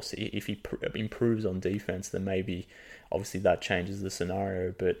of course, if he improves on defense, then maybe obviously that changes the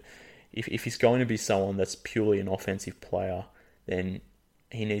scenario. But if he's going to be someone that's purely an offensive player, then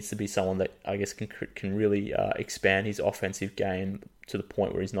he needs to be someone that I guess can really expand his offensive game to the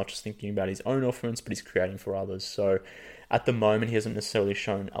point where he's not just thinking about his own offense, but he's creating for others. So at the moment, he hasn't necessarily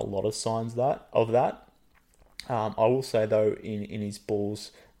shown a lot of signs of that. I will say though, in his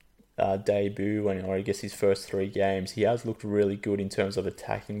Bulls debut, or I guess his first 3 games, he has looked really good in terms of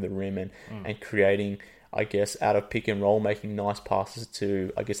attacking the rim and creating, I guess, out of pick and roll, making nice passes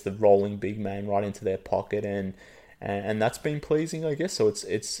to, I guess, the rolling big man right into their pocket, and that's been pleasing, I guess. So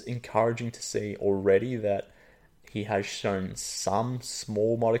it's encouraging to see already that he has shown some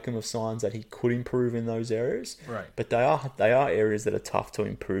small modicum of signs that he could improve in those areas. Right. But they are areas that are tough to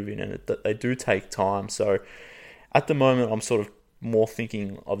improve in, and they do take time. So at the moment, I'm sort of more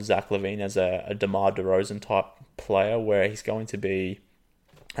thinking of Zach LaVine as a DeMar DeRozan type player, where he's going to be,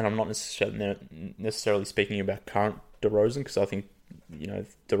 and I'm not necessarily speaking about current DeRozan, because I think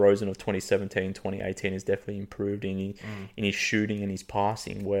DeRozan of 2017, 2018 has definitely improved in his shooting and his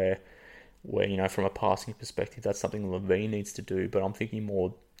passing, where from a passing perspective, that's something LaVine needs to do. But I'm thinking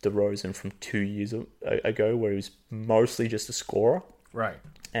more DeRozan from 2 years ago, where he was mostly just a scorer. Right.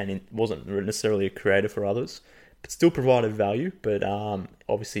 And it wasn't necessarily a creator for others, but still provided value. But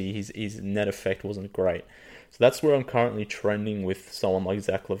obviously his net effect wasn't great. So that's where I'm currently trending with someone like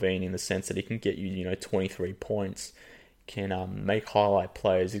Zach LaVine, in the sense that he can get you 23 points, can make highlight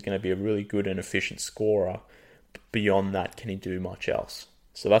plays. He's going to be a really good and efficient scorer. Beyond that, can he do much else?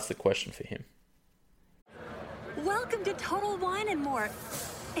 So that's the question for him. Welcome to Total Wine and More.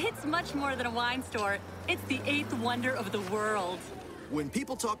 It's much more than a wine store. It's the 8th wonder of the world. When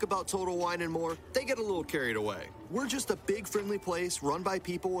people talk about Total Wine and More, they get a little carried away. We're just a big, friendly place run by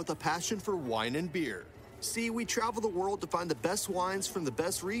people with a passion for wine and beer. See, we travel the world to find the best wines from the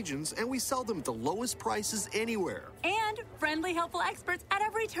best regions, and we sell them at the lowest prices anywhere. And friendly, helpful experts at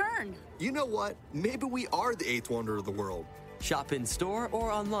every turn. You know what? Maybe we are the 8th wonder of the world. Shop in store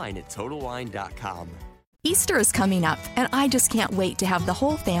or online at TotalWine.com. Easter is coming up, and I just can't wait to have the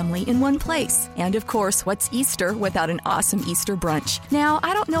whole family in one place. And of course, what's Easter without an awesome Easter brunch? Now,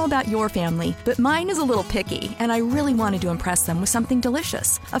 I don't know about your family, but mine is a little picky, and I really wanted to impress them with something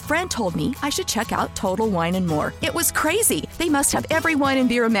delicious. A friend told me I should check out Total Wine and More. It was crazy. They must have every wine and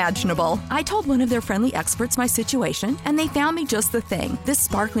beer imaginable. I told one of their friendly experts my situation, and they found me just the thing. This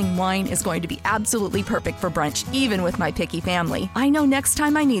sparkling wine is going to be absolutely perfect for brunch, even with my picky family. I know next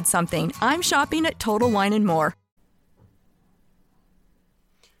time I need something, I'm shopping at Total Wine and More.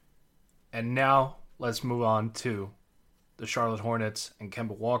 And now let's move on to the Charlotte Hornets and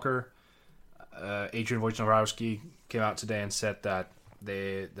Kemba Walker. Adrian Wojnarowski came out today and said that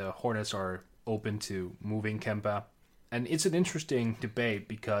the Hornets are open to moving Kemba. And it's an interesting debate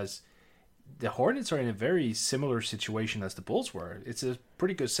because the Hornets are in a very similar situation as the Bulls were. It's a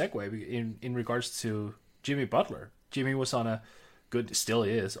pretty good segue in regards to Jimmy Butler. Jimmy was still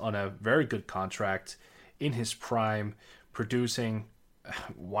is on a very good contract in his prime, producing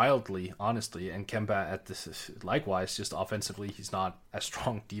wildly, honestly, and Kemba likewise, just offensively, he's not as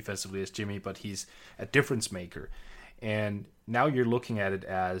strong defensively as Jimmy, but he's a difference maker. And now you're looking at it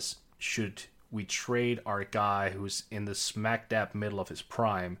as, should we trade our guy who's in the smack dab middle of his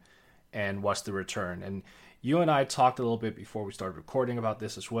prime, and what's the return? And you and I talked a little bit before we started recording about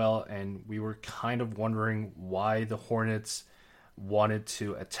this as well, and we were kind of wondering why the Hornets wanted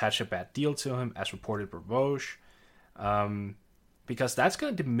to attach a bad deal to him, as reported by Woj, because that's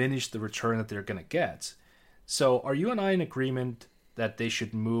going to diminish the return that they're going to get. So are you and I in agreement that they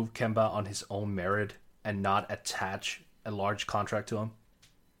should move Kemba on his own merit and not attach a large contract to him?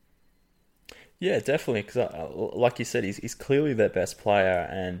 Yeah, definitely, because like you said, he's clearly their best player,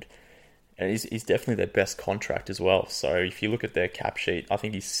 and he's definitely their best contract as well. So if you look at their cap sheet, I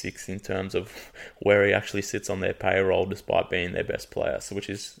think he's 6th in terms of where he actually sits on their payroll, despite being their best player. So which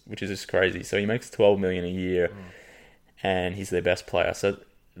is just crazy. So he makes $12 million a year, and he's their best player. So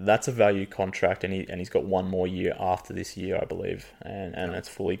that's a value contract, and he's got one more year after this year, I believe, and that's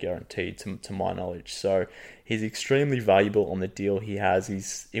fully guaranteed to my knowledge. So he's extremely valuable on the deal he has.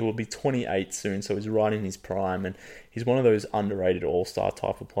 He will be 28 soon, so he's right in his prime, and he's one of those underrated all-star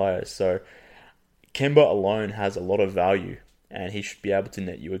type of players. So Kemba alone has a lot of value, and he should be able to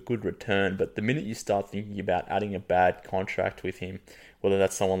net you a good return. But the minute you start thinking about adding a bad contract with him, whether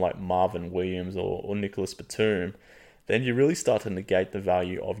that's someone like Marvin Williams or Nicholas Batum, then you really start to negate the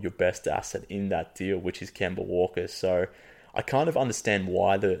value of your best asset in that deal, which is Kemba Walker. So I kind of understand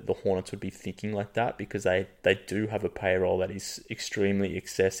why the Hornets would be thinking like that, because they do have a payroll that is extremely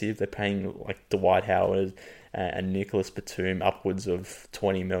excessive. They're paying like Dwight Howard and Nicholas Batum upwards of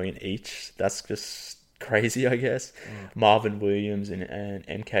 $20 million each. That's just crazy, I guess. Marvin Williams and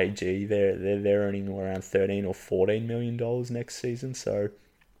MKG, they're earning around $13 or $14 million next season. So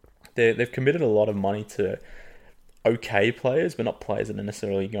they've committed a lot of money to okay players, but not players that are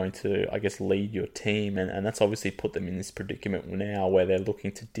necessarily going to, I guess, lead your team. And that's obviously put them in this predicament now where they're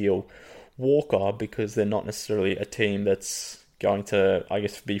looking to deal Walker because they're not necessarily a team that's going to, I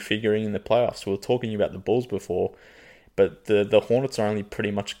guess, be figuring in the playoffs. We were talking about the Bulls before, but the Hornets are only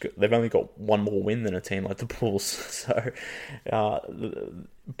pretty much, they've only got one more win than a team like the Bulls. So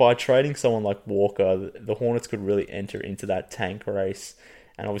by trading someone like Walker, the Hornets could really enter into that tank race.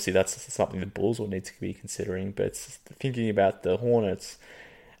 And obviously that's something the Bulls will need to be considering. But thinking about the Hornets,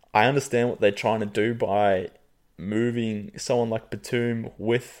 I understand what they're trying to do by moving someone like Batum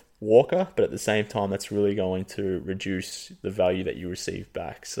with Walker, but at the same time, that's really going to reduce the value that you receive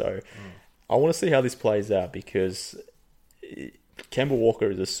back. So I want to see how this plays out, because Kemba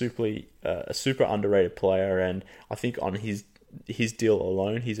Walker is a super underrated player, and I think on his deal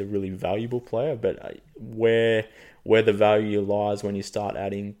alone, he's a really valuable player. But where the value lies when you start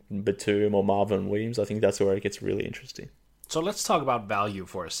adding Batum or Marvin Williams, I think that's where it gets really interesting. So let's talk about value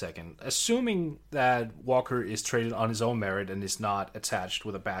for a second. Assuming that Walker is traded on his own merit and is not attached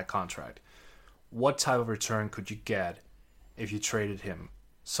with a bad contract, what type of return could you get if you traded him,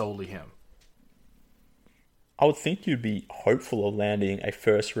 solely him? I would think you'd be hopeful of landing a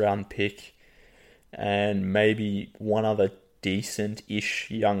first-round pick and maybe one other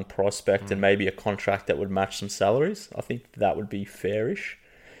decent-ish young prospect and maybe a contract that would match some salaries. I think that would be fairish,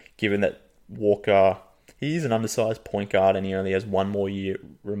 given that Walker, he's an undersized point guard and he only has one more year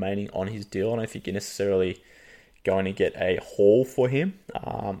remaining on his deal. And I think you're necessarily going to get a haul for him.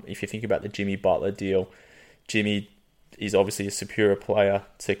 If you think about the Jimmy Butler deal, Jimmy is obviously a superior player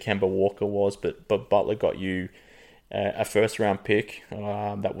to Kemba Walker was, but Butler got you a first-round pick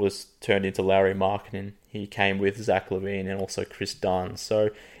that was turned into Larry Markkinen. He came with Zach LaVine and also Chris Dunn. So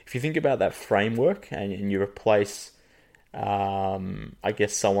if you think about that framework and you replace, I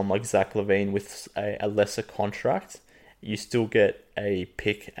guess, someone like Zach LaVine with a lesser contract, you still get a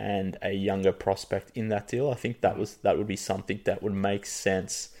pick and a younger prospect in that deal. I think that would be something that would make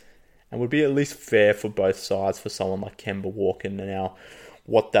sense and would be at least fair for both sides for someone like Kemba Walker. Now,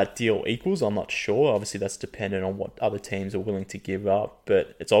 what that deal equals, I'm not sure. Obviously, that's dependent on what other teams are willing to give up,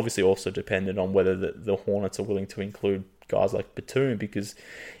 but it's obviously also dependent on whether the Hornets are willing to include guys like Batum, because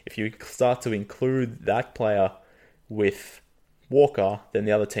if you start to include that player with Walker, then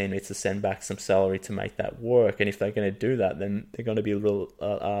the other team needs to send back some salary to make that work. And if they're going to do that, then they're going to be a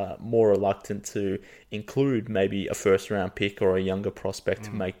little more reluctant to include maybe a first-round pick or a younger prospect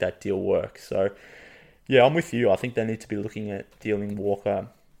to make that deal work. So, yeah, I'm with you. I think they need to be looking at dealing Walker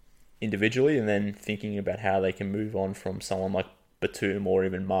individually and then thinking about how they can move on from someone like Batum or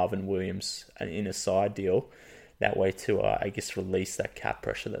even Marvin Williams in a side deal. That way to, I guess, release that cap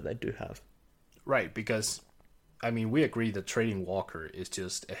pressure that they do have. Right, because, I mean, we agree that trading Walker is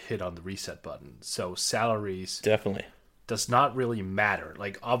just a hit on the reset button. So salaries definitely does not really matter.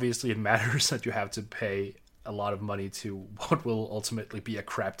 Like, obviously it matters that you have to pay a lot of money to what will ultimately be a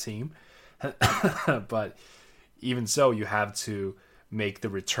crap team. But even so, you have to make the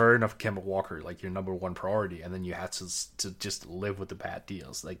return of Kemba Walker like your number one priority, and then you have to just live with the bad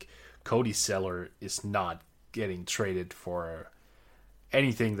deals. Like, Cody Zeller is not getting traded for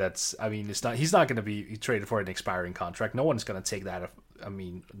anything that's, I mean, it's not, he's not going to be traded for an expiring contract. No one's going to take that, I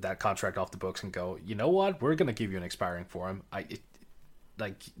mean, that contract off the books and go, you know what, we're going to give you an expiring for him.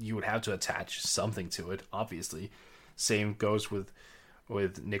 Like, you would have to attach something to it, obviously. Same goes with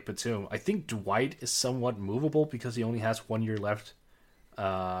Nick Batum. I think Dwight is somewhat movable because he only has 1 year left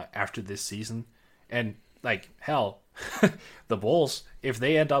after this season. And, like, hell, the Bulls, if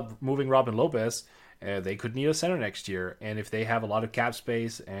they end up moving Robin Lopez, they could need a center next year. And if they have a lot of cap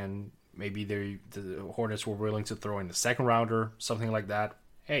space and maybe the Hornets were willing to throw in a second rounder, something like that,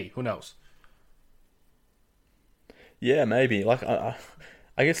 hey, who knows? Yeah, maybe. Like, I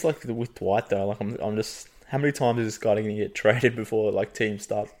guess, like, with Dwight, though, like, I'm just, how many times is this guy going to get traded before, like, teams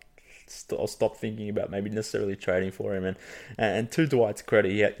stop thinking about maybe necessarily trading for him? And to Dwight's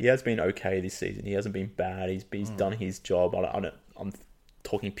credit, he has been okay this season. He hasn't been bad. He's done his job. I'm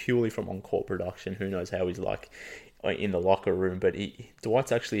talking purely from on-court production. Who knows how he's like in the locker room, but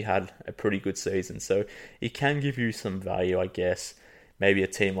Dwight's actually had a pretty good season, so he can give you some value, I guess. Maybe a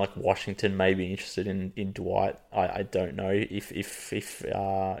team like Washington may be interested in Dwight. I don't know if they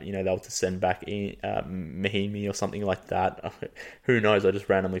were to send back Mahimi or something like that. Who knows? I just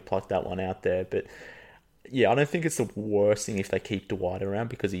randomly plucked that one out there, but yeah, I don't think it's the worst thing if they keep Dwight around,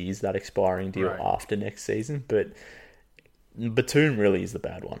 because he is that expiring deal after next season. But Batum really is the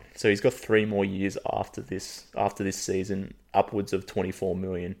bad one. So he's got 3 more years after this season, upwards of $24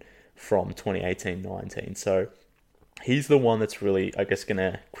 million from 2018-19. So he's the one that's really, I guess, going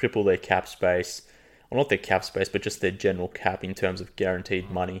to cripple their cap space. Well, not their cap space, but just their general cap in terms of guaranteed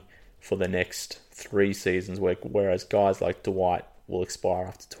money for the next 3 seasons, whereas guys like Dwight will expire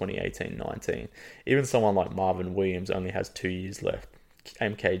after 2018-19. Even someone like Marvin Williams only has 2 years left.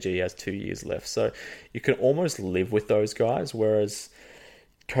 MKG has 2 years left. So you can almost live with those guys, whereas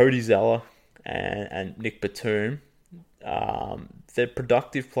Cody Zeller and Nick Batum, they're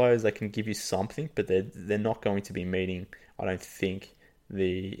productive players. They can give you something, but they're not going to be meeting, I don't think,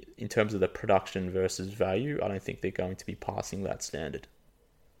 in terms of the production versus value, I don't think they're going to be passing that standard.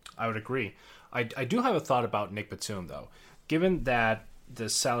 I would agree. I do have a thought about Nick Batum, though. Given that the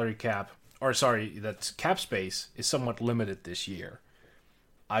that cap space is somewhat limited this year,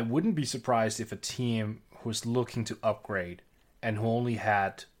 I wouldn't be surprised if a team who's looking to upgrade and who only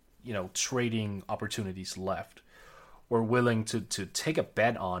had, trading opportunities left were willing to take a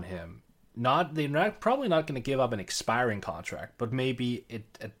bet on him. They're probably not going to give up an expiring contract, but maybe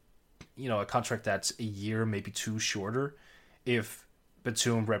a contract that's a year, maybe 2 shorter, if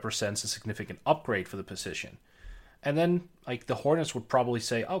Batum represents a significant upgrade for the position. And then, the Hornets would probably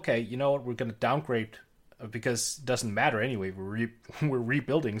say, okay, you know what, we're going to downgrade because it doesn't matter anyway. We're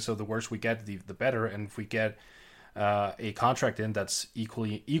rebuilding, so the worse we get, the better. And if we get a contract in that's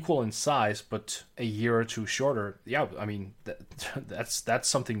equal in size, but a year or 2 shorter, yeah, I mean, that's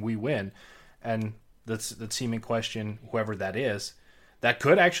something we win. And that's the team in question, whoever that is, that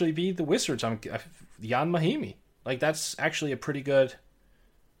could actually be the Wizards. Jan Mahimi. That's actually a pretty good.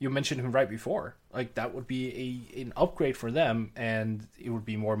 You mentioned him right before. That would be an upgrade for them, and it would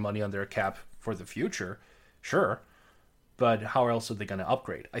be more money on their cap for the future, sure. But how else are they going to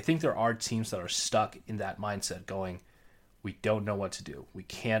upgrade? I think there are teams that are stuck in that mindset going, we don't know what to do. We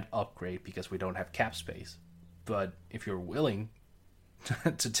can't upgrade because we don't have cap space. But if you're willing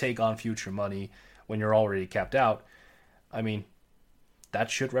to take on future money when you're already capped out, I mean,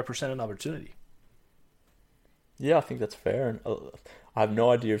 that should represent an opportunity. Yeah, I think that's fair. And I have no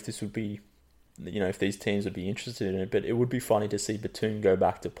idea if this would be, if these teams would be interested in it, but it would be funny to see Batum go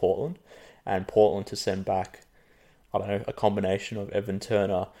back to Portland and Portland to send back, I don't know, a combination of Evan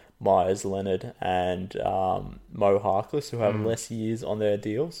Turner, Myers Leonard, and Mo Harkless, who have less years on their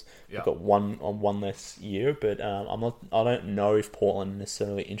deals. Yeah. They've got one less year, but I don't know if Portland are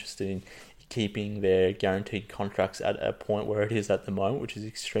necessarily interested in keeping their guaranteed contracts at a point where it is at the moment, which is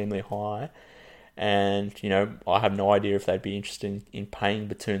extremely high. And, I have no idea if they'd be interested in paying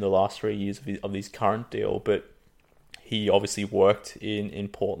Batum the last 3 years of his current deal, but he obviously worked in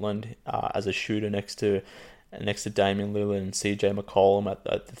Portland as a shooter next to Damian Lillard and CJ McCollum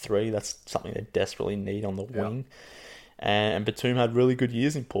at the 3. That's something they desperately need on the wing. And Batum had really good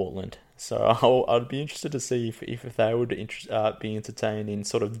years in Portland. So I'd be interested to see if they would be entertained in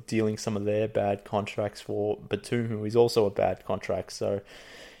sort of dealing some of their bad contracts for Batum, who is also a bad contract. So,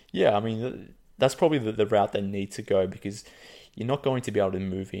 yeah, I mean, that's probably the route they need to go, because you're not going to be able to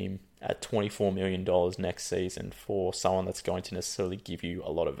move him at $24 million next season for someone that's going to necessarily give you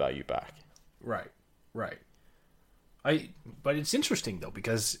a lot of value back. Right. But it's interesting, though,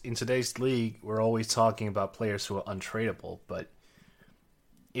 because in today's league, we're always talking about players who are untradeable, but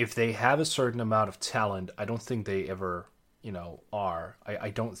if they have a certain amount of talent, I don't think they ever, are. I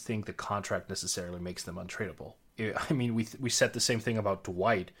don't think the contract necessarily makes them untradeable. I mean, we said the same thing about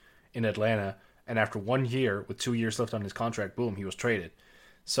Dwight in Atlanta, and after 1 year, with 2 years left on his contract, boom, he was traded.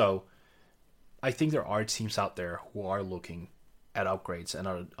 So I think there are teams out there who are looking at upgrades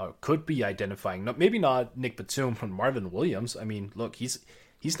and could be identifying, maybe not Nick Batum from Marvin Williams. I mean, look, he's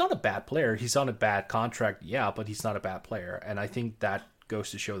not a bad player. He's on a bad contract, yeah, but he's not a bad player. And I think that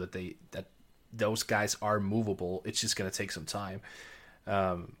goes to show that those guys are movable. It's just going to take some time.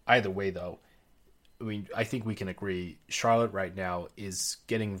 Either way, though, I mean, I think we can agree Charlotte right now is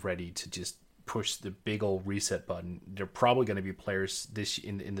getting ready to just push the big old reset button. They're probably going to be players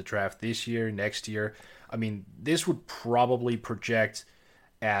in the draft this year, next year. I mean, this would probably project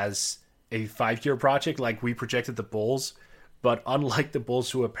as a 5-year project like we projected the Bulls, but unlike the Bulls,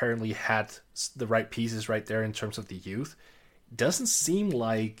 who apparently had the right pieces right there in terms of the youth, doesn't seem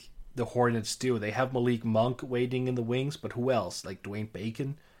like the Hornets do. They have Malik Monk waiting in the wings, but who else? Like Dwayne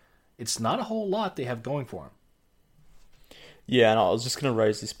Bacon? It's not a whole lot they have going for them. Yeah, and I was just going to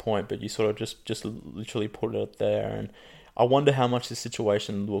raise this point, but you sort of just literally put it there. And I wonder how much the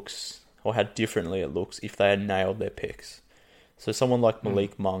situation looks, or how differently it looks, if they had nailed their picks. So someone like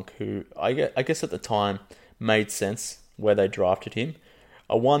Malik Monk, who I guess at the time made sense where they drafted him.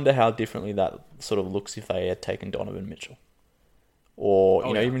 I wonder how differently that sort of looks if they had taken Donovan Mitchell.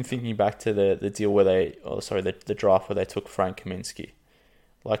 Or, even thinking back to the deal where the draft where they took Frank Kaminsky.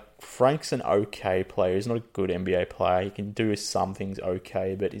 Like, Frank's an okay player. He's not a good NBA player. He can do some things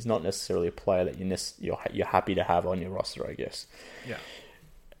okay, but he's not necessarily a player that you're happy to have on your roster, I guess. Yeah.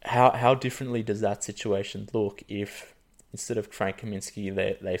 How differently does that situation look if, instead of Frank Kaminsky,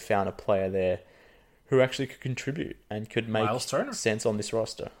 they found a player there who actually could contribute and could make sense on this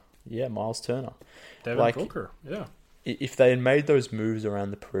roster? Yeah, Miles Turner. Devin Booker, yeah. If they had made those moves around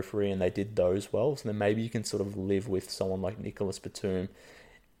the periphery and they did those well, then maybe you can sort of live with someone like Nicholas Batum,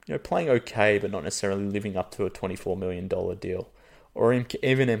 playing okay, but not necessarily living up to a $24 million deal. Or even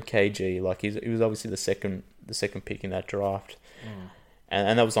MKG, like he was obviously the second pick in that draft.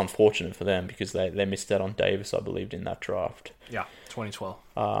 And that was unfortunate for them because they missed out on Davis, I believed, in that draft. Yeah,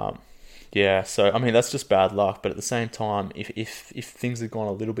 2012. Yeah, so, I mean, that's just bad luck. But at the same time, if things had gone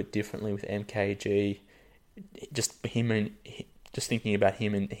a little bit differently with MKG, just thinking about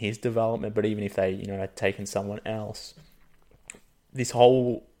him and his development, but even if they, had taken someone else, this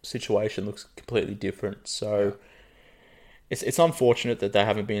whole situation looks completely different. So it's unfortunate that they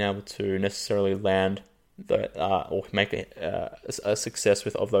haven't been able to necessarily land or make a success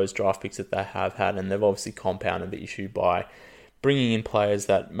of those draft picks that they have had, and they've obviously compounded the issue by bringing in players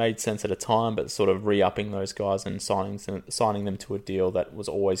that made sense at a time, but sort of re-upping those guys and signing them to a deal that was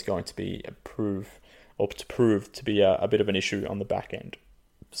always going to be prove to be a bit of an issue on the back end.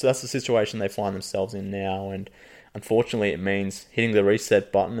 So that's the situation they find themselves in now, and unfortunately it means hitting the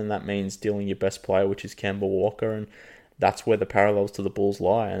reset button, and that means dealing your best player, which is Kemba Walker, and that's where the parallels to the Bulls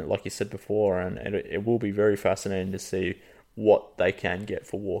lie, and like you said before, and it will be very fascinating to see what they can get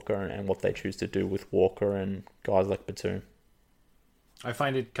for Walker and what they choose to do with Walker and guys like Batum. I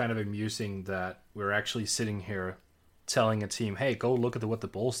find it kind of amusing that we're actually sitting here telling a team, hey, go look at what the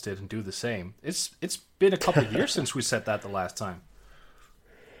Bulls did and do the same. It's been a couple of years since we said that the last time.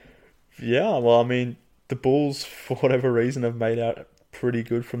 Yeah, well, I mean, the Bulls, for whatever reason, have made out pretty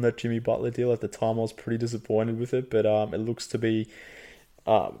good from that Jimmy Butler deal. At the time, I was pretty disappointed with it, but it looks to be...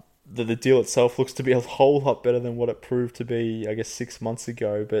 the deal itself looks to be a whole lot better than what it proved to be, I guess, 6 months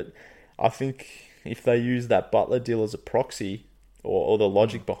ago. But I think if they use that Butler deal as a proxy, or the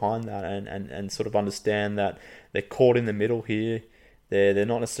logic behind that, and sort of understand that they're caught in the middle here, they're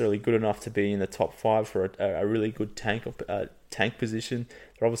not necessarily good enough to be in the top 5 for a really good tank position.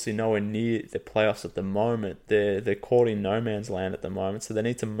 They're obviously nowhere near the playoffs at the moment. They're caught in no man's land at the moment, so they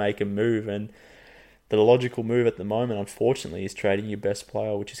need to make a move. And the logical move at the moment, unfortunately, is trading your best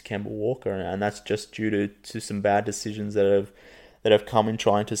player, which is Kemba Walker, and that's just due to some bad decisions that have come in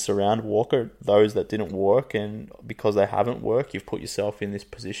trying to surround Walker, those that didn't work, and because they haven't worked, you've put yourself in this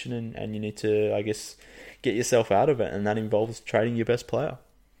position, and you need to, I guess, get yourself out of it, and that involves trading your best player.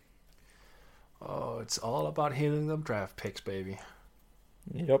 Oh, it's all about hitting them draft picks, baby.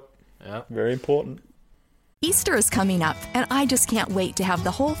 Yep. Yeah. Very important. Easter is coming up, and I just can't wait to have the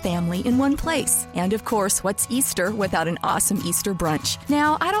whole family in one place. And of course, what's Easter without an awesome Easter brunch?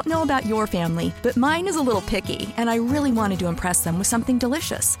 Now, I don't know about your family, but mine is a little picky, and I really wanted to impress them with something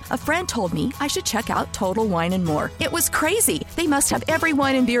delicious. A friend told me I should check out Total Wine & More. It was crazy. They must have every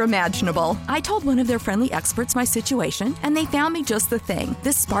wine and beer imaginable. I told one of their friendly experts my situation, and they found me just the thing.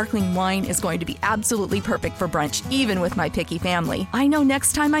 This sparkling wine is going to be absolutely perfect for brunch, even with my picky family. I know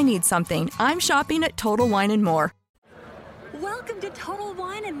next time I need something, I'm shopping at Total Wine & More. Welcome to Total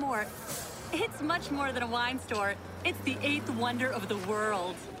Wine & More. It's much more than a wine store. It's the 8th wonder of the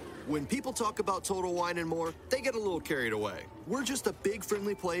world. When people talk about Total Wine & More, they get a little carried away. We're just a big,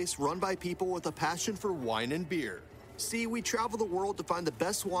 friendly place run by people with a passion for wine and beer. See, we travel the world to find the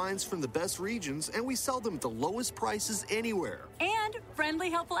best wines from the best regions, and we sell them at the lowest prices anywhere. And friendly,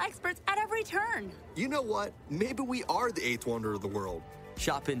 helpful experts at every turn. You know what? Maybe we are the 8th wonder of the world.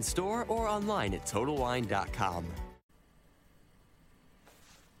 Shop in store or online at TotalWine.com.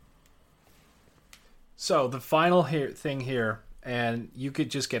 So the final thing here, and you could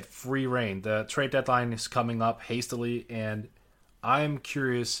just get free reign. The trade deadline is coming up hastily, and I'm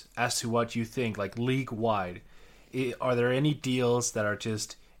curious as to what you think, like league-wide. Are there any deals that are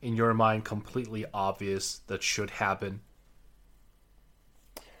just, in your mind, completely obvious that should happen?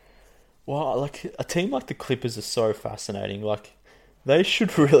 Well, like a team like the Clippers are so fascinating. Like they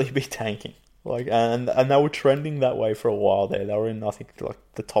should really be tanking. Like and they were trending that way for a while there. They were in, I think, like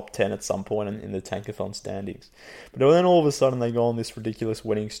the top 10 at some point in the Tankathon standings. But then all of a sudden they go on this ridiculous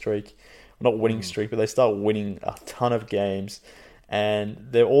winning streak. Not winning streak, but they start winning a ton of games. And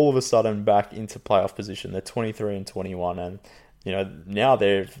they're all of a sudden back into playoff position. They're 23-21, and now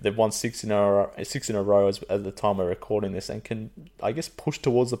they've won six in a row at the time we're recording this, and can, I guess, push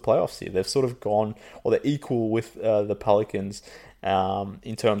towards the playoffs here. They've sort of gone, or they're equal with the Pelicans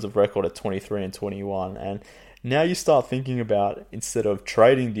in terms of record at 23-21. And now you start thinking about, instead of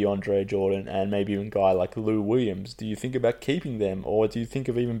trading DeAndre Jordan and maybe even a guy like Lou Williams, do you think about keeping them, or do you think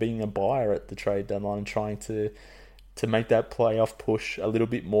of even being a buyer at the trade deadline and trying to make that playoff push a little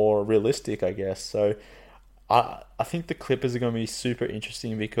bit more realistic, I guess? So I think the Clippers are going to be super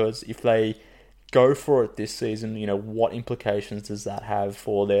interesting, because if they go for it this season, what implications does that have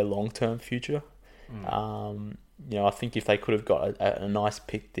for their long-term future? I think if they could have got a nice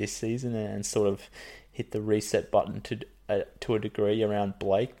pick this season and sort of hit the reset button to a degree around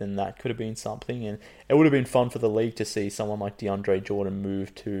Blake, then that could have been something. And it would have been fun for the league to see someone like DeAndre Jordan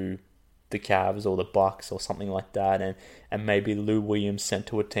move to the Cavs or the Bucks or something like that, and maybe Lou Williams sent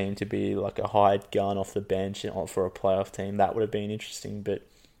to a team to be like a hired gun off the bench for a playoff team. That would have been interesting, but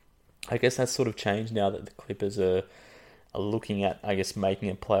I guess that's sort of changed now that the Clippers are looking at, I guess, making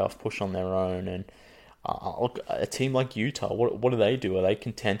a playoff push on their own. And a team like Utah, what do they do? Are they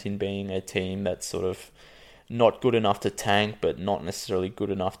content in being a team that's sort of not good enough to tank, but not necessarily good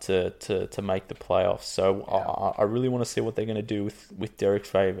enough to make the playoffs? So I really want to see what they're going to do with Derek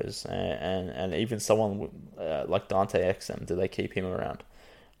Favors and even someone like Dante Exum. Do they keep him around?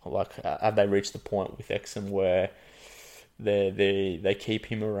 Like, have they reached the point with Exum where they keep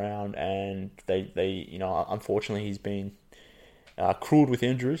him around, and they unfortunately he's been cruelled with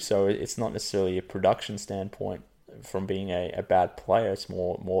injury, so it's not necessarily a production standpoint from being a bad player. It's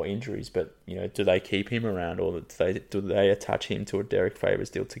more injuries. But do they keep him around, or do they attach him to a Derek Favors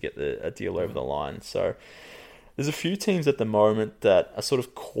deal to get a deal over the line? So there's a few teams at the moment that are sort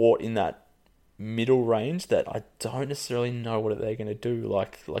of caught in that middle range that I don't necessarily know what they're going to do.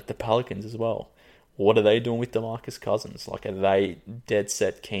 Like the Pelicans as well. What are they doing with DeMarcus Cousins? Like, are they dead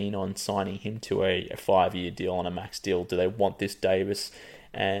set keen on signing him to a 5-year deal on a max deal? Do they want this Davis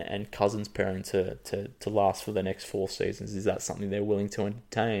and Cousins pairing to last for the next 4 seasons? Is that something they're willing to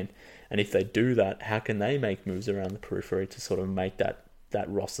entertain? And if they do that, how can they make moves around the periphery to sort of make that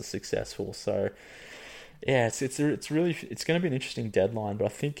roster successful? So yeah, it's going to be an interesting deadline, but I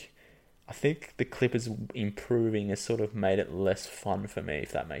think the Clippers improving has sort of made it less fun for me,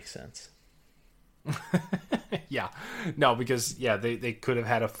 if that makes sense. Yeah, no, because they could have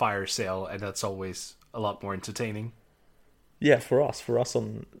had a fire sale, and that's always a lot more entertaining. Yeah, for us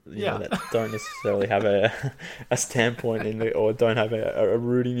on that don't necessarily have a standpoint in the, or don't have a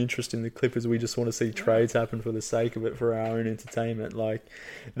rooting interest in the Clippers. We just want to see trades happen for the sake of it, for our own entertainment. Like,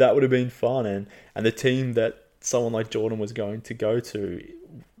 that would have been fun, and the team that someone like Jordan was going to go to,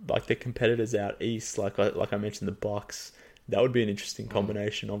 like the competitors out east, like I mentioned, the Bucks. That would be an interesting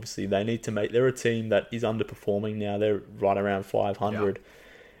combination. Obviously, they need to make. They're a team that is underperforming now. They're right around 500.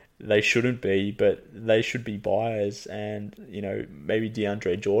 Yeah. They shouldn't be, but they should be buyers. And maybe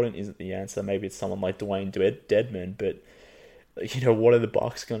DeAndre Jordan isn't the answer. Maybe it's someone like Dwayne Dedman. But what are the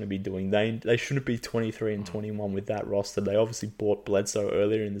Bucks going to be doing? They shouldn't be 23-21 with that roster. They obviously bought Bledsoe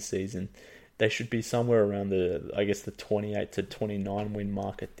earlier in the season. They should be somewhere around the 28-29 win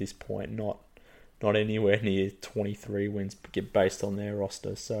mark at this point. Not anywhere near 23 wins based on their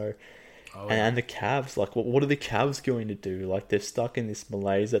roster. So, and the Cavs, like, what are the Cavs going to do? Like, they're stuck in this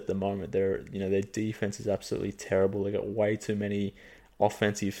malaise at the moment. Their defense is absolutely terrible. They got way too many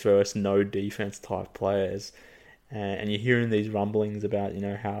offensive first, no defense type players, and you're hearing these rumblings about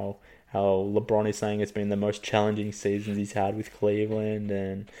how LeBron is saying it's been the most challenging seasons he's had with Cleveland,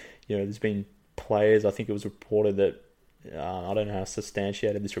 and there's been players. I think it was reported that. I don't know how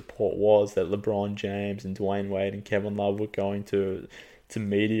substantiated this report was, that LeBron James and Dwayne Wade and Kevin Love were going to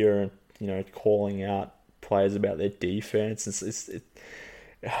media and calling out players about their defense. It's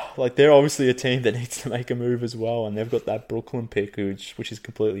like, they're obviously a team that needs to make a move as well, and they've got that Brooklyn pick, which is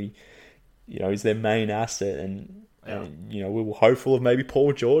completely is their main asset, and we were hopeful of maybe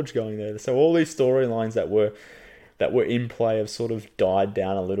Paul George going there. So all these storylines that were in play have sort of died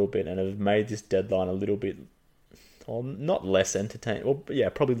down a little bit and have made this deadline a little bit. Well, not less entertaining. Well, yeah,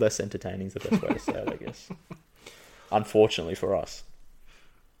 probably less entertaining is the best way to say it, I guess. Unfortunately for us.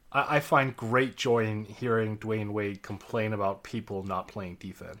 I find great joy in hearing Dwayne Wade complain about people not playing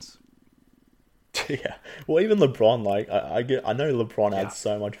defense. Yeah. Well, even LeBron, like I know LeBron Yeah. adds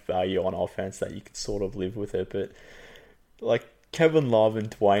so much value on offense that you can sort of live with it, but like Kevin Love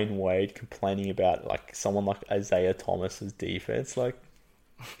and Dwayne Wade complaining about like someone like Isaiah Thomas's defense, like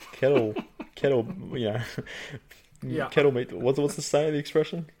kettle, you know, Yeah. kettle meet. What's the saying? The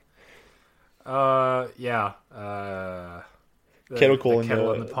expression? Yeah. Kettle calling the kettle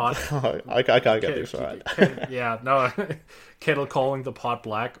the in the pot. I can't get this right. Yeah, no. Kettle calling the pot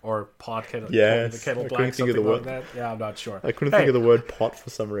black, or pot kettle Yes, calling the kettle I black. couldn't think of the Something like word. that. Yeah, I'm not sure. I couldn't think of the word pot for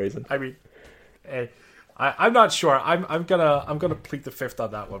some reason. I mean, I'm not sure. I'm gonna plead the fifth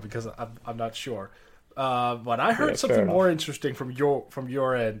on that one because I'm not sure. But I heard Yeah, something fair more enough. interesting from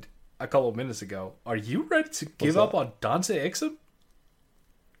your end a couple of minutes ago. Are you ready to give that? up on Dante Exum?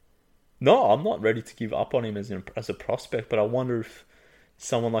 No, I'm not ready to give up on him as a prospect, but I wonder if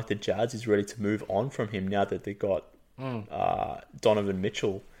someone like the Jazz is ready to move on from him now that they got Donovan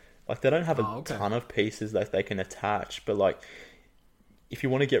Mitchell. Like, they don't have a ton of pieces that they can attach, but like, if you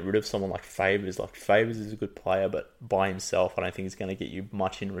want to get rid of someone like Favors is a good player, but by himself, I don't think he's going to get you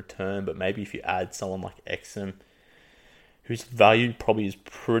much in return. But maybe if you add someone like Exum, whose value probably is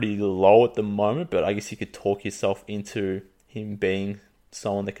pretty low at the moment, but I guess you could talk yourself into him being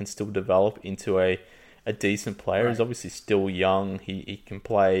someone that can still develop into a decent player. Right. He's obviously still young. He can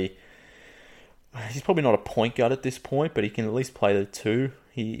play. He's probably not a point guard at this point, but he can at least play the two.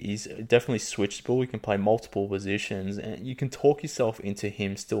 He's definitely switchable. He can play multiple positions, and you can talk yourself into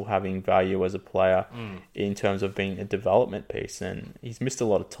him still having value as a player in terms of being a development piece. And he's missed a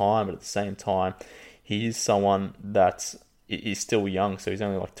lot of time, but at the same time, he is someone that's still young. So he's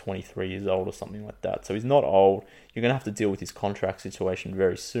only like 23 years old or something like that. So he's not old. You're going to have to deal with his contract situation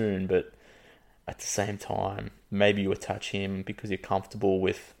very soon, but at the same time, maybe you attach him because you're comfortable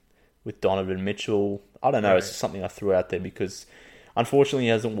with Donovan Mitchell. I don't know. Right. It's just something I threw out there because unfortunately,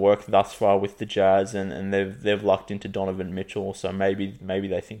 it hasn't worked thus far with the Jazz, and they've lucked into Donovan Mitchell. So maybe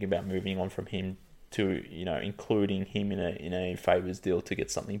they think about moving on from him to, you know, including him in a Favors deal to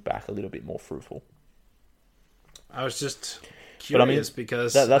get something back a little bit more fruitful. I was just curious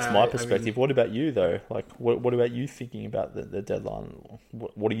because that's my perspective. I mean, what about you though? Like, what about you thinking about the deadline?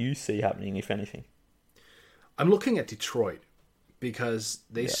 What do you see happening, if anything? I'm looking at Detroit because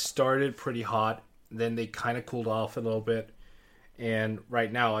they started pretty hot, then they kind of cooled off a little bit. And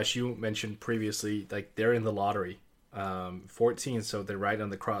right now, as you mentioned previously, like they're in the lottery, 14, so they're right on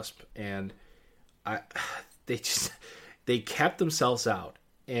the cusp. And they kept themselves out,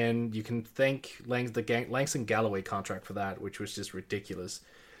 and you can thank Langston Galloway contract for that, which was just ridiculous.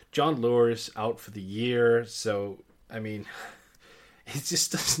 John Lewis out for the year, so I mean, it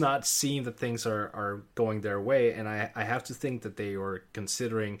just does not seem that things are going their way. And I have to think that they are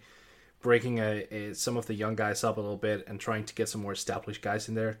considering breaking some of the young guys up a little bit and trying to get some more established guys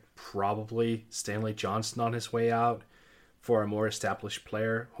in there. Probably Stanley Johnson on his way out for a more established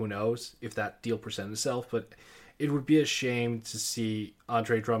player. Who knows if that deal presents itself, but it would be a shame to see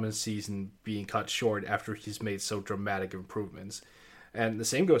Andre Drummond's season being cut short after he's made so dramatic improvements. And the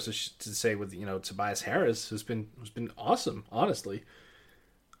same goes to say with, you know, Tobias Harris, who's been awesome, honestly.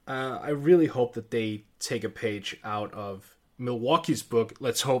 I really hope that they take a page out of Milwaukee's book.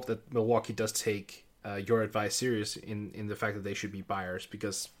 Let's hope that Milwaukee does take your advice serious in the fact that they should be buyers,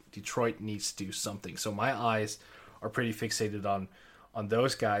 because Detroit needs to do something. So my eyes are pretty fixated on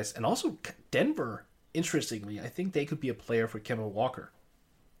those guys. And also Denver, interestingly, I think they could be a player for Kemba Walker.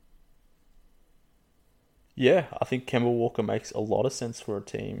 Yeah, I think Kemba Walker makes a lot of sense for a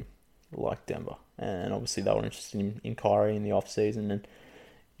team like Denver. And obviously they were interested in Kyrie in the offseason. And,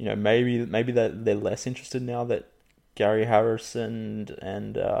 you know, maybe they're less interested now that Gary Harris and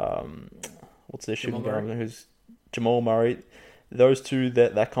what's their shooting guard, who's Jamal Murray. Those two,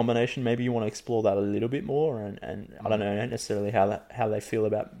 that combination, maybe you want to explore that a little bit more. And I don't know necessarily how they feel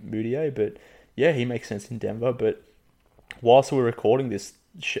about Moutier, but yeah, he makes sense in Denver. But whilst we're recording this,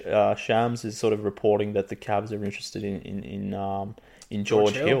 Shams is sort of reporting that the Cavs are interested in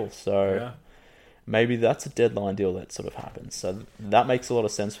George Hill. So yeah, maybe that's a deadline deal that sort of happens. So that makes a lot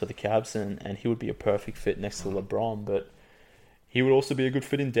of sense for the Cavs, and he would be a perfect fit next to LeBron. But he would also be a good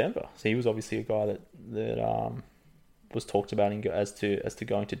fit in Denver. So he was obviously a guy that was talked about as to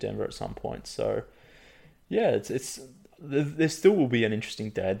going to Denver at some point. So yeah, it's there still will be an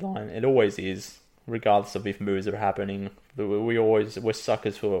interesting deadline. It always is, regardless of if moves are happening. We're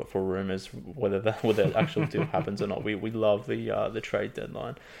suckers for rumors, whether the actual deal happens or not. We love the trade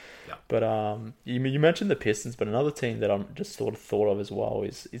deadline. Yeah. But you mentioned the Pistons, but another team that I'm just sort of thought of as well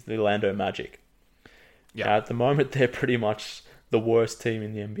is the Orlando Magic. Yeah. At the moment, they're pretty much the worst team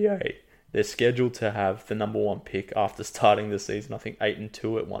in the NBA. They're scheduled to have the number one pick after starting the season, I think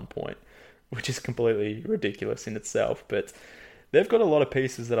 8-2 at one point. which is completely ridiculous in itself. But they've got a lot of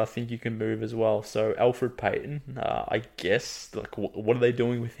pieces that I think you can move as well. So Elfrid Payton, I guess, like, what are they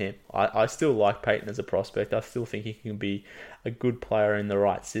doing with him? I still like Payton as a prospect. I still think he can be a good player in the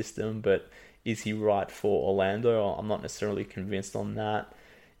right system, but is he right for Orlando? I'm not necessarily convinced on that.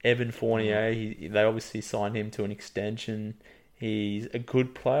 Evan Fournier, they obviously signed him to an extension. He's a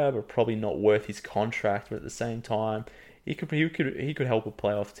good player, but probably not worth his contract. But at the same time, he could help a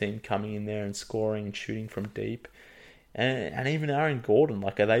playoff team coming in there and scoring and shooting from deep. And even Aaron Gordon,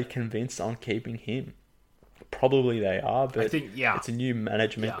 like, are they convinced on keeping him? Probably they are, but I think, it's a new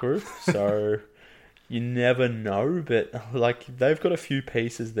management group, so you never know. But like, they've got a few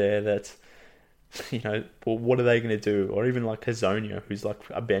pieces there that, well, what are they going to do? Or even like Hazonia, who's like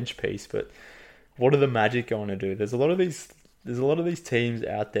a bench piece, but what are the Magic going to do? There's a lot of these teams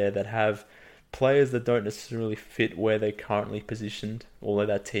out there that have players that don't necessarily fit where they're currently positioned, or where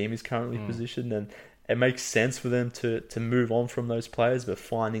that team is currently positioned, and it makes sense for them to move on from those players, but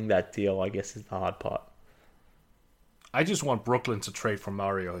finding that deal, I guess, is the hard part. I just want Brooklyn to trade for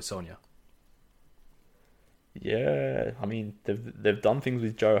Mario Hazonia. Yeah, I mean, they've done things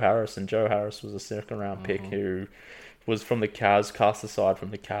with Joe Harris, and Joe Harris was a second-round pick who was from the Cavs, cast aside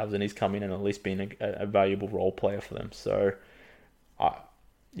from the Cavs, and he's come in and at least been a valuable role player for them. So,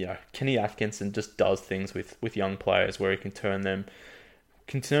 Kenny Atkinson just does things with young players where he can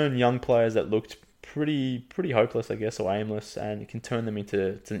turn young players that looked pretty hopeless, I guess, or aimless, and can turn them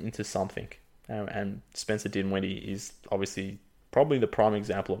into something. And Spencer Dinwiddie is obviously probably the prime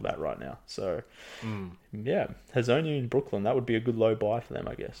example of that right now. So, Hazonia in Brooklyn, that would be a good low buy for them,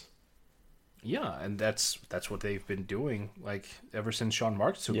 I guess. Yeah, and that's what they've been doing, like, ever since Sean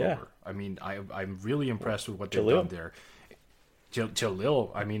Marks took over. I mean, I'm really impressed with what they've done there.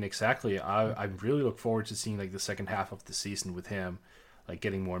 Jalil, I mean, exactly. I really look forward to seeing, like, the second half of the season with him, like,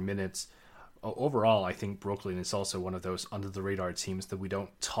 getting more minutes. Overall, I think Brooklyn is also one of those under-the-radar teams that we don't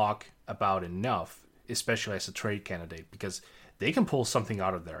talk about enough, especially as a trade candidate, because they can pull something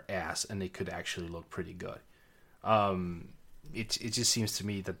out of their ass and they could actually look pretty good. It just seems to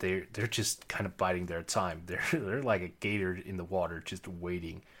me that they're just kind of biding their time. They're like a gator in the water, just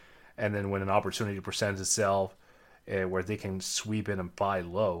waiting. And then when an opportunity presents itself where they can sweep in and buy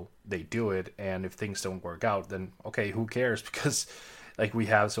low, they do it. And if things don't work out, then okay, who cares? Because like, we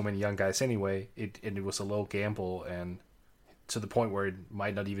have so many young guys anyway. It was a low gamble, and to the point where it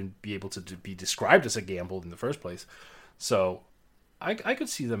might not even be able to be described as a gamble in the first place. So I could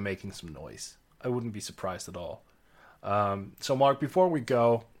see them making some noise. I wouldn't be surprised at all. So, Mark, before we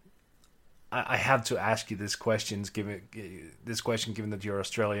go, I have to ask you this question, given that you're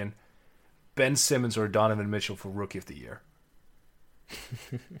Australian. Ben Simmons or Donovan Mitchell for Rookie of the Year?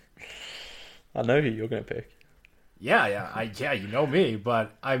 I know who you're going to pick. Yeah, you know me,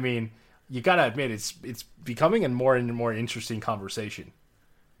 but I mean, you gotta admit it's becoming a more and more interesting conversation.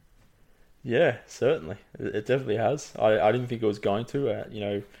 Yeah, certainly, it definitely has. I didn't think it was going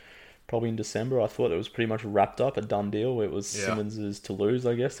to. Probably in December, I thought it was pretty much wrapped up, a done deal. It was Simmons's to lose,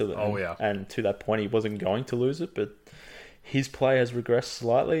 I guess. And to that point, he wasn't going to lose it, but his play has regressed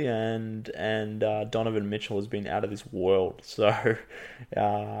slightly, and Donovan Mitchell has been out of this world. So,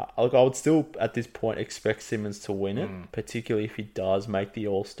 I would still, at this point, expect Simmons to win it, particularly if he does make the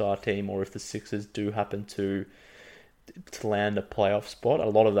All-Star team, or if the Sixers do happen to land a playoff spot. A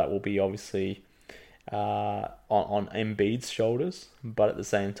lot of that will be, obviously, on Embiid's shoulders, but at the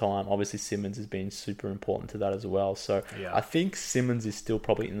same time, obviously Simmons has been super important to that as well. So I think Simmons is still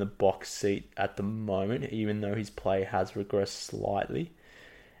probably in the box seat at the moment, even though his play has regressed slightly.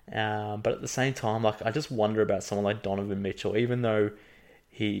 But at the same time, like, I just wonder about someone like Donovan Mitchell, even though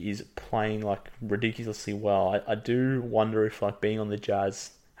he is playing like ridiculously well. I do wonder if, like, being on the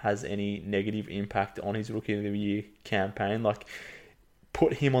Jazz has any negative impact on his Rookie of the Year campaign. Like,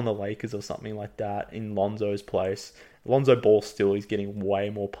 put him on the Lakers or something like that in Lonzo's place. Lonzo Ball still is getting way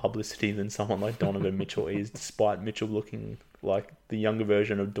more publicity than someone like Donovan Mitchell is, despite Mitchell looking like the younger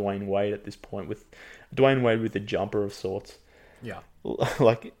version of Dwayne Wade at this point, with Dwayne Wade with a jumper of sorts. Yeah.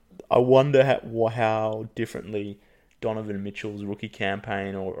 Like, I wonder how differently Donovan Mitchell's rookie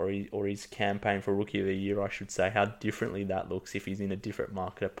campaign or his campaign for Rookie of the Year, I should say, how differently that looks if he's in a different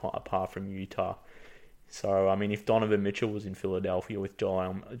market apart from Utah. So, I mean, if Donovan Mitchell was in Philadelphia with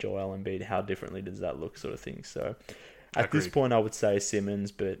Joel Embiid, how differently does that look, sort of thing? So, at this point, I would say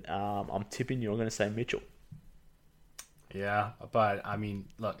Simmons, but I'm tipping you're going to say Mitchell. Yeah, but, I mean,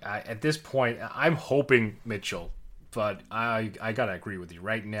 look, at this point, I'm hoping Mitchell, but I got to agree with you.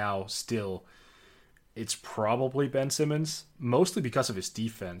 Right now, still, it's probably Ben Simmons, mostly because of his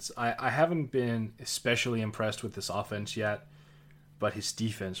defense. I haven't been especially impressed with this offense yet, but his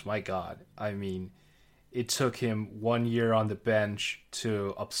defense, my God. I mean, it took him 1 year on the bench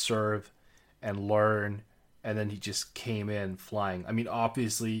to observe and learn, and then he just came in flying. I mean,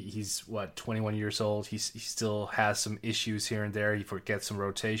 obviously, he's, 21 years old. He still has some issues here and there. He forgets some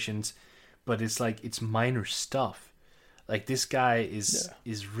rotations, but it's like, it's minor stuff. Like, this guy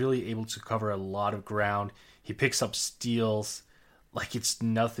is really able to cover a lot of ground. He picks up steals like it's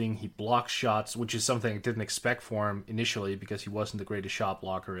nothing. He blocks shots, which is something I didn't expect for him initially because he wasn't the greatest shot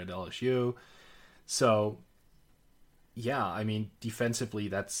blocker at LSU. So, yeah, I mean, defensively,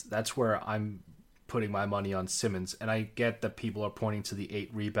 that's where I'm putting my money on Simmons. And I get that people are pointing to the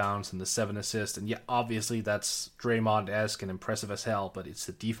 8 rebounds and the 7 assists. And yeah, obviously that's Draymond-esque and impressive as hell, but it's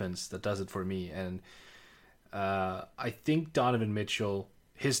the defense that does it for me. And I think Donovan Mitchell,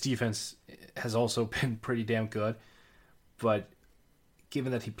 his defense has also been pretty damn good. But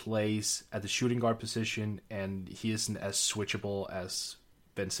given that he plays at the shooting guard position and he isn't as switchable as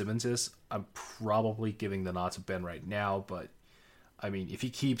Ben Simmons is, I'm probably giving the nod to Ben right now. But I mean, if he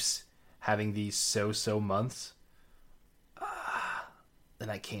keeps having these so so-months, then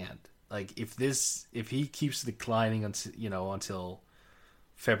I can't. Like, if he keeps declining until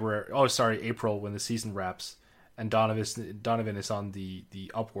April when the season wraps, and Donovan is on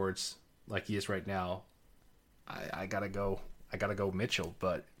the upwards like he is right now, I gotta go Mitchell.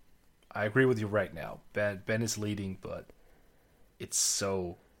 But I agree with you right now. Ben is leading, but it's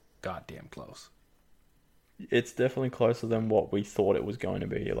so goddamn close. It's definitely closer than what we thought it was going to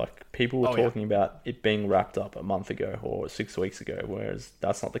be. Like, people were talking about it being wrapped up a month ago or 6 weeks ago, whereas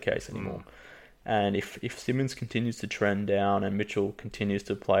that's not the case anymore. And if Simmons continues to trend down and Mitchell continues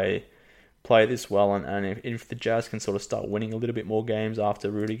to play this well, and if the Jazz can sort of start winning a little bit more games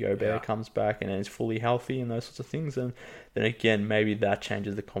after Rudy Gobert comes back and is fully healthy and those sorts of things, then again, maybe that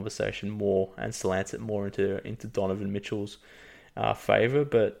changes the conversation more and slants it more into Donovan Mitchell's favor.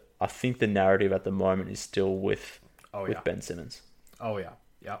 But I think the narrative at the moment is still with Ben Simmons. Oh,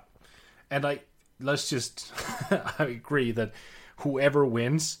 yeah. And let's just I agree that whoever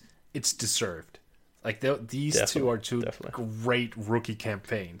wins, it's deserved. Like, these two are two great rookie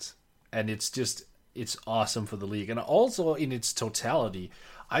campaigns. And it's awesome for the league. And also in its totality,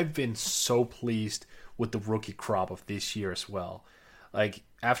 I've been so pleased with the rookie crop of this year as well. Like,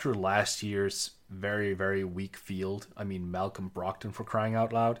 after last year's very, very weak field, I mean, Malcolm Brogdon, for crying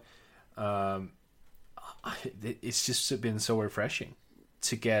out loud, it's just been so refreshing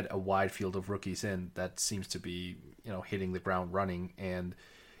to get a wide field of rookies in that seems to be, hitting the ground running. And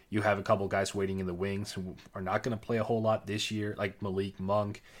you have a couple guys waiting in the wings who are not going to play a whole lot this year, like Malik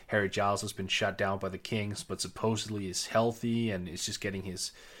Monk. Harry Giles has been shut down by the Kings, but supposedly is healthy and is just getting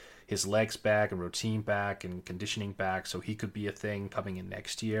his legs back and routine back and conditioning back, so he could be a thing coming in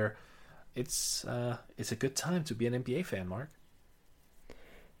next year. It's a good time to be an NBA fan, Mark.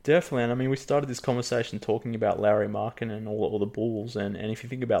 Definitely, and I mean, we started this conversation talking about Larry Markkinen and all the Bulls, and if you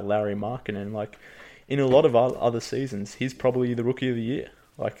think about Larry Markkinen, like, in a lot of other seasons, he's probably the Rookie of the Year.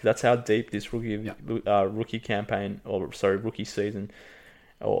 Like, that's how deep this rookie campaign, rookie season,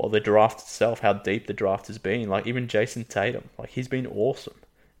 or the draft itself, how deep the draft has been. Like, even Jason Tatum, like, he's been awesome.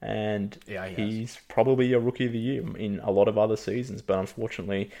 And he's probably a Rookie of the Year in a lot of other seasons. But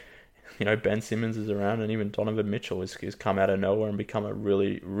unfortunately, Ben Simmons is around, and even Donovan Mitchell has come out of nowhere and become a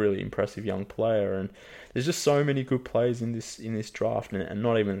really, really impressive young player. And there's just so many good players in this draft, and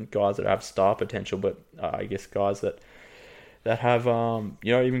not even guys that have star potential, but I guess guys that have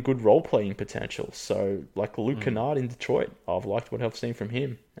even good role playing potential. So, like Luke Kennard in Detroit, I've liked what I've seen from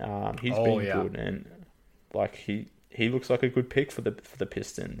him. He's been good, and like he looks like a good pick for the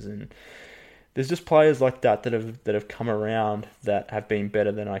Pistons. And there's just players like that have come around that have been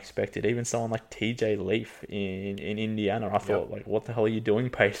better than I expected. Even someone like TJ Leaf in Indiana, I thought, like, what the hell are you doing,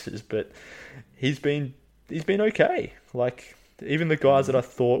 Pacers? But he's been okay. Like, even the guys that I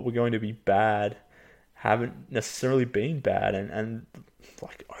thought were going to be bad haven't necessarily been bad, and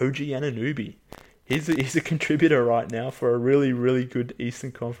like OG Anunoby, he's a contributor right now for a really, really good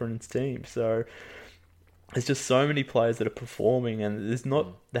Eastern Conference team. So there's just so many players that are performing, and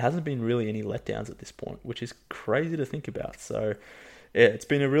there hasn't been really any letdowns at this point, which is crazy to think about. So yeah, it's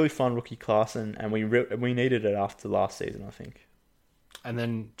been a really fun rookie class, and we needed it after last season, I think. And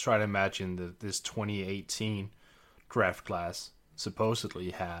then try to imagine that this 2018 draft class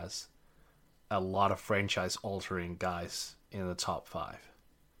supposedly has a lot of franchise-altering guys in the top 5.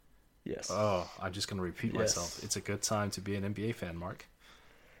 Yes. Oh, I'm just going to repeat myself. It's a good time to be an NBA fan, Mark.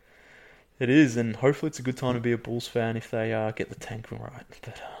 It is, and hopefully it's a good time to be a Bulls fan if they get the tank right.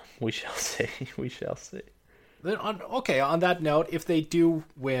 But we shall see. We shall see. Then on that note, if they do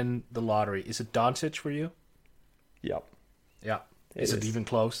win the lottery, is it Doncic for you? Yep. Yeah. Is it even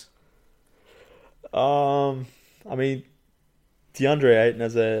close? I mean, DeAndre Ayton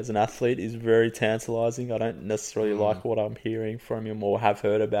as an athlete is very tantalizing. I don't necessarily like what I'm hearing from him or have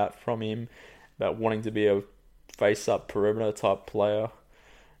heard about from him about wanting to be a face-up perimeter type player.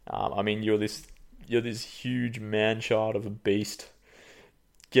 I mean, you're this huge man-child of a beast.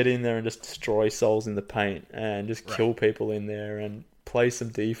 Get in there and just destroy souls in the paint and just kill people in there and play some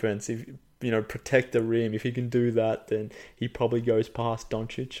defense. If protect the rim. If he can do that, then he probably goes past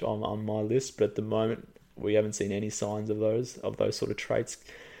Doncic on my list. But at the moment, we haven't seen any signs of those sort of traits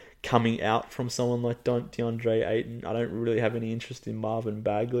coming out from someone like DeAndre Ayton. I don't really have any interest in Marvin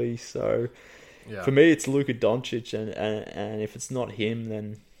Bagley. So for me, it's Luka Doncic, and if it's not him,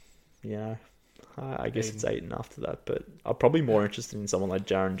 then I guess it's Ayton after that. But I'm probably more interested in someone like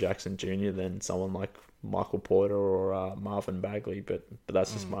Jaren Jackson Jr. than someone like Michael Porter or Marvin Bagley. But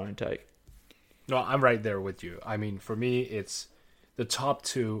that's just my own take. No, I'm right there with you. I mean, for me, it's the top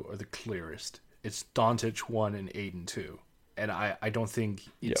two are the clearest. It's Doncic 1 and Ayton 2. And I don't think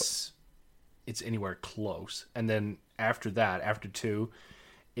it's anywhere close. And then after that, after 2,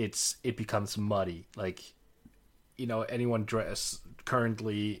 it becomes muddy. Like, anyone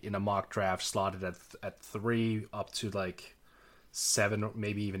currently in a mock draft slotted at 3 up to like 7 or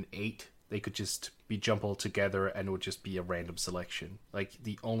maybe even 8, they could just be jumbled together and it would just be a random selection. Like,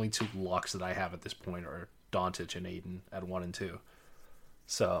 the only 2 locks that I have at this point are Doncic and Ayton at 1 and 2.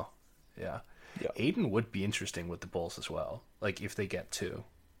 So, yeah. Ayton would be interesting with the Bulls as well. Like, if they get 2.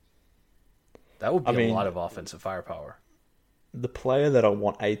 That would be a lot of offensive firepower. The player that I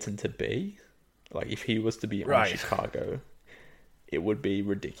want Ayton to be, like, if he was to be on Chicago, it would be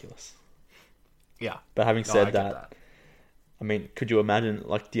ridiculous. Yeah. But having said that, I mean, could you imagine,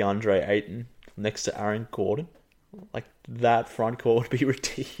 like, DeAndre Ayton next to Aaron Gordon? Like, that front court would be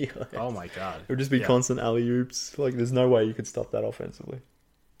ridiculous. Oh, my God. It would just be constant alley-oops. Like, there's no way you could stop that offensively.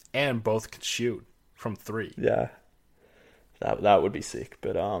 And both could shoot from 3. Yeah. That would be sick.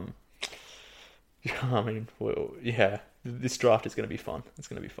 But, I mean, this draft is going to be fun. It's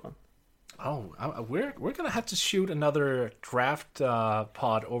going to be fun. Oh, we're going to have to shoot another draft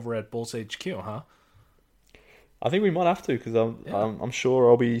pod over at Bulls HQ, huh? I think we might have to, because I'm sure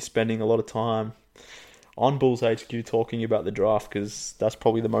I'll be spending a lot of time on Bulls HQ talking about the draft, because that's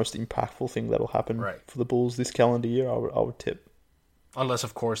probably the most impactful thing that'll happen for the Bulls this calendar year, I would tip. Unless,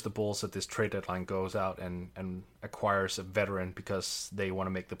 of course, the Bulls at this trade deadline goes out and acquires a veteran because they want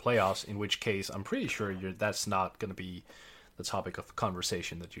to make the playoffs, in which case I'm pretty sure that's not going to be the topic of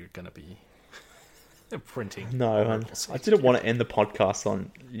conversation that you're going to be printing. No, I didn't want to end the podcast on,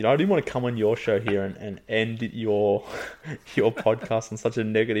 I didn't want to come on your show here and end your podcast on such a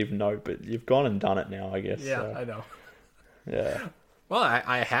negative note, but you've gone and done it now, I guess. Yeah, so. I know. Yeah. Well,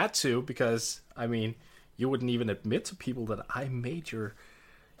 I had to, because, I mean, you wouldn't even admit to people that I made your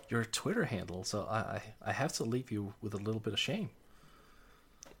Twitter handle, so I have to leave you with a little bit of shame.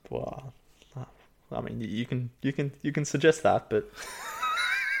 Well, I mean, you can suggest that, but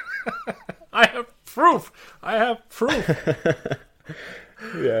I have proof. Yeah,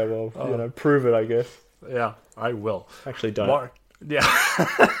 well, prove it, I guess. Yeah, I will. Actually, don't. Mark,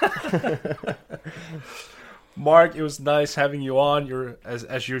 Mark, it was nice having you on. You're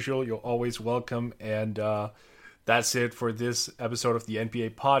as usual. You're always welcome. And that's it for this episode of the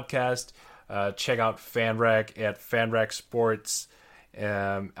NBA podcast. Check out FanRag at FanRag Sports.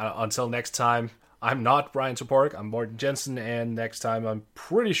 Until next time, I'm not Brian Toporek. I'm Morten Jensen. And next time, I'm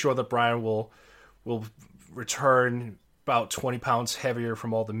pretty sure that Brian will return about 20 pounds heavier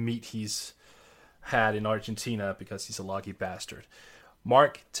from all the meat he's had in Argentina because he's a lucky bastard.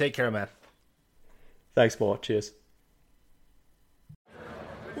 Mark, take care, man. Thanks, Mort. Cheers.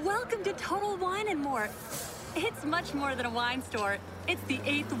 Welcome to Total Wine and More. It's much more than a wine store. It's the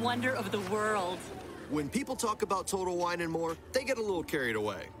 8th wonder of the world. When people talk about Total Wine and More, they get a little carried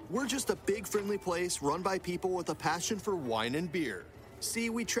away. We're just a big, friendly place run by people with a passion for wine and beer. See,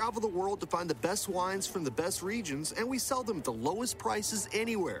 we travel the world to find the best wines from the best regions, and we sell them at the lowest prices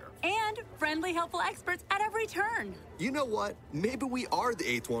anywhere. And friendly, helpful experts at every turn. You know what? Maybe we are the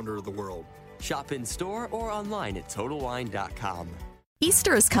 8th wonder of the world. Shop in store or online at TotalWine.com.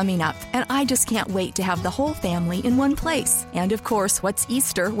 Easter is coming up, and I just can't wait to have the whole family in one place. And of course, what's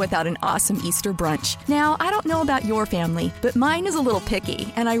Easter without an awesome Easter brunch? Now, I don't know about your family, but mine is a little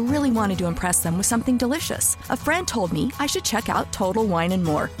picky, and I really wanted to impress them with something delicious. A friend told me I should check out Total Wine and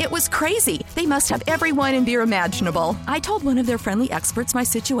More. It was crazy. They must have every wine and beer imaginable. I told one of their friendly experts my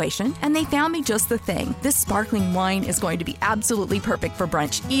situation, and they found me just the thing. This sparkling wine is going to be absolutely perfect for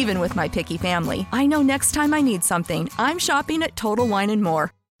brunch, even with my picky family. I know next time I need something, I'm shopping at Total Wine and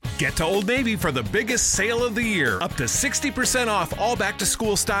More. Get to Old Navy for the biggest sale of the year. Up to 60% off all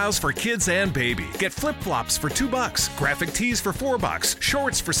back-to-school styles for kids and baby. Get flip-flops for $2, graphic tees for $4,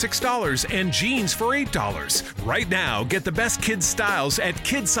 shorts for $6, and jeans for $8. Right now, get the best kids' styles at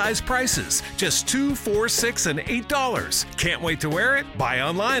kid-size prices. Just $2, $4, $6, and $8. Can't wait to wear it? Buy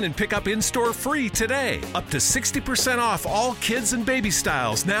online and pick up in-store free today. Up to 60% off all kids and baby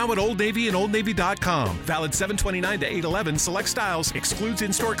styles now at Old Navy and OldNavy.com. Valid 7/29 to 8/11. Select styles. Excludes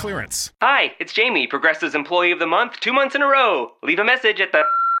in-store clearance. Hi, it's Jamie, Progressive's Employee of the Month, 2 months in a row. Leave a message at the...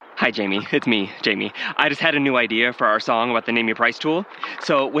 Hi, Jamie. It's me, Jamie. I just had a new idea for our song about the Name Your Price tool.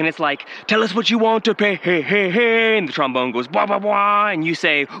 So when it's like, tell us what you want to pay, hey, hey, hey, and the trombone goes, blah, blah, blah, and you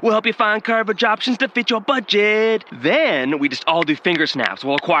say, we'll help you find coverage options to fit your budget. Then we just all do finger snaps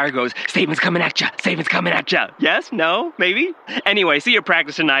while a choir goes, savings coming at ya, savings coming at ya. Yes? No? Maybe? Anyway, see your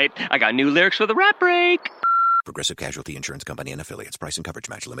practice tonight. I got new lyrics for the rap break. Progressive Casualty Insurance Company and Affiliates. Price and coverage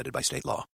match limited by state law.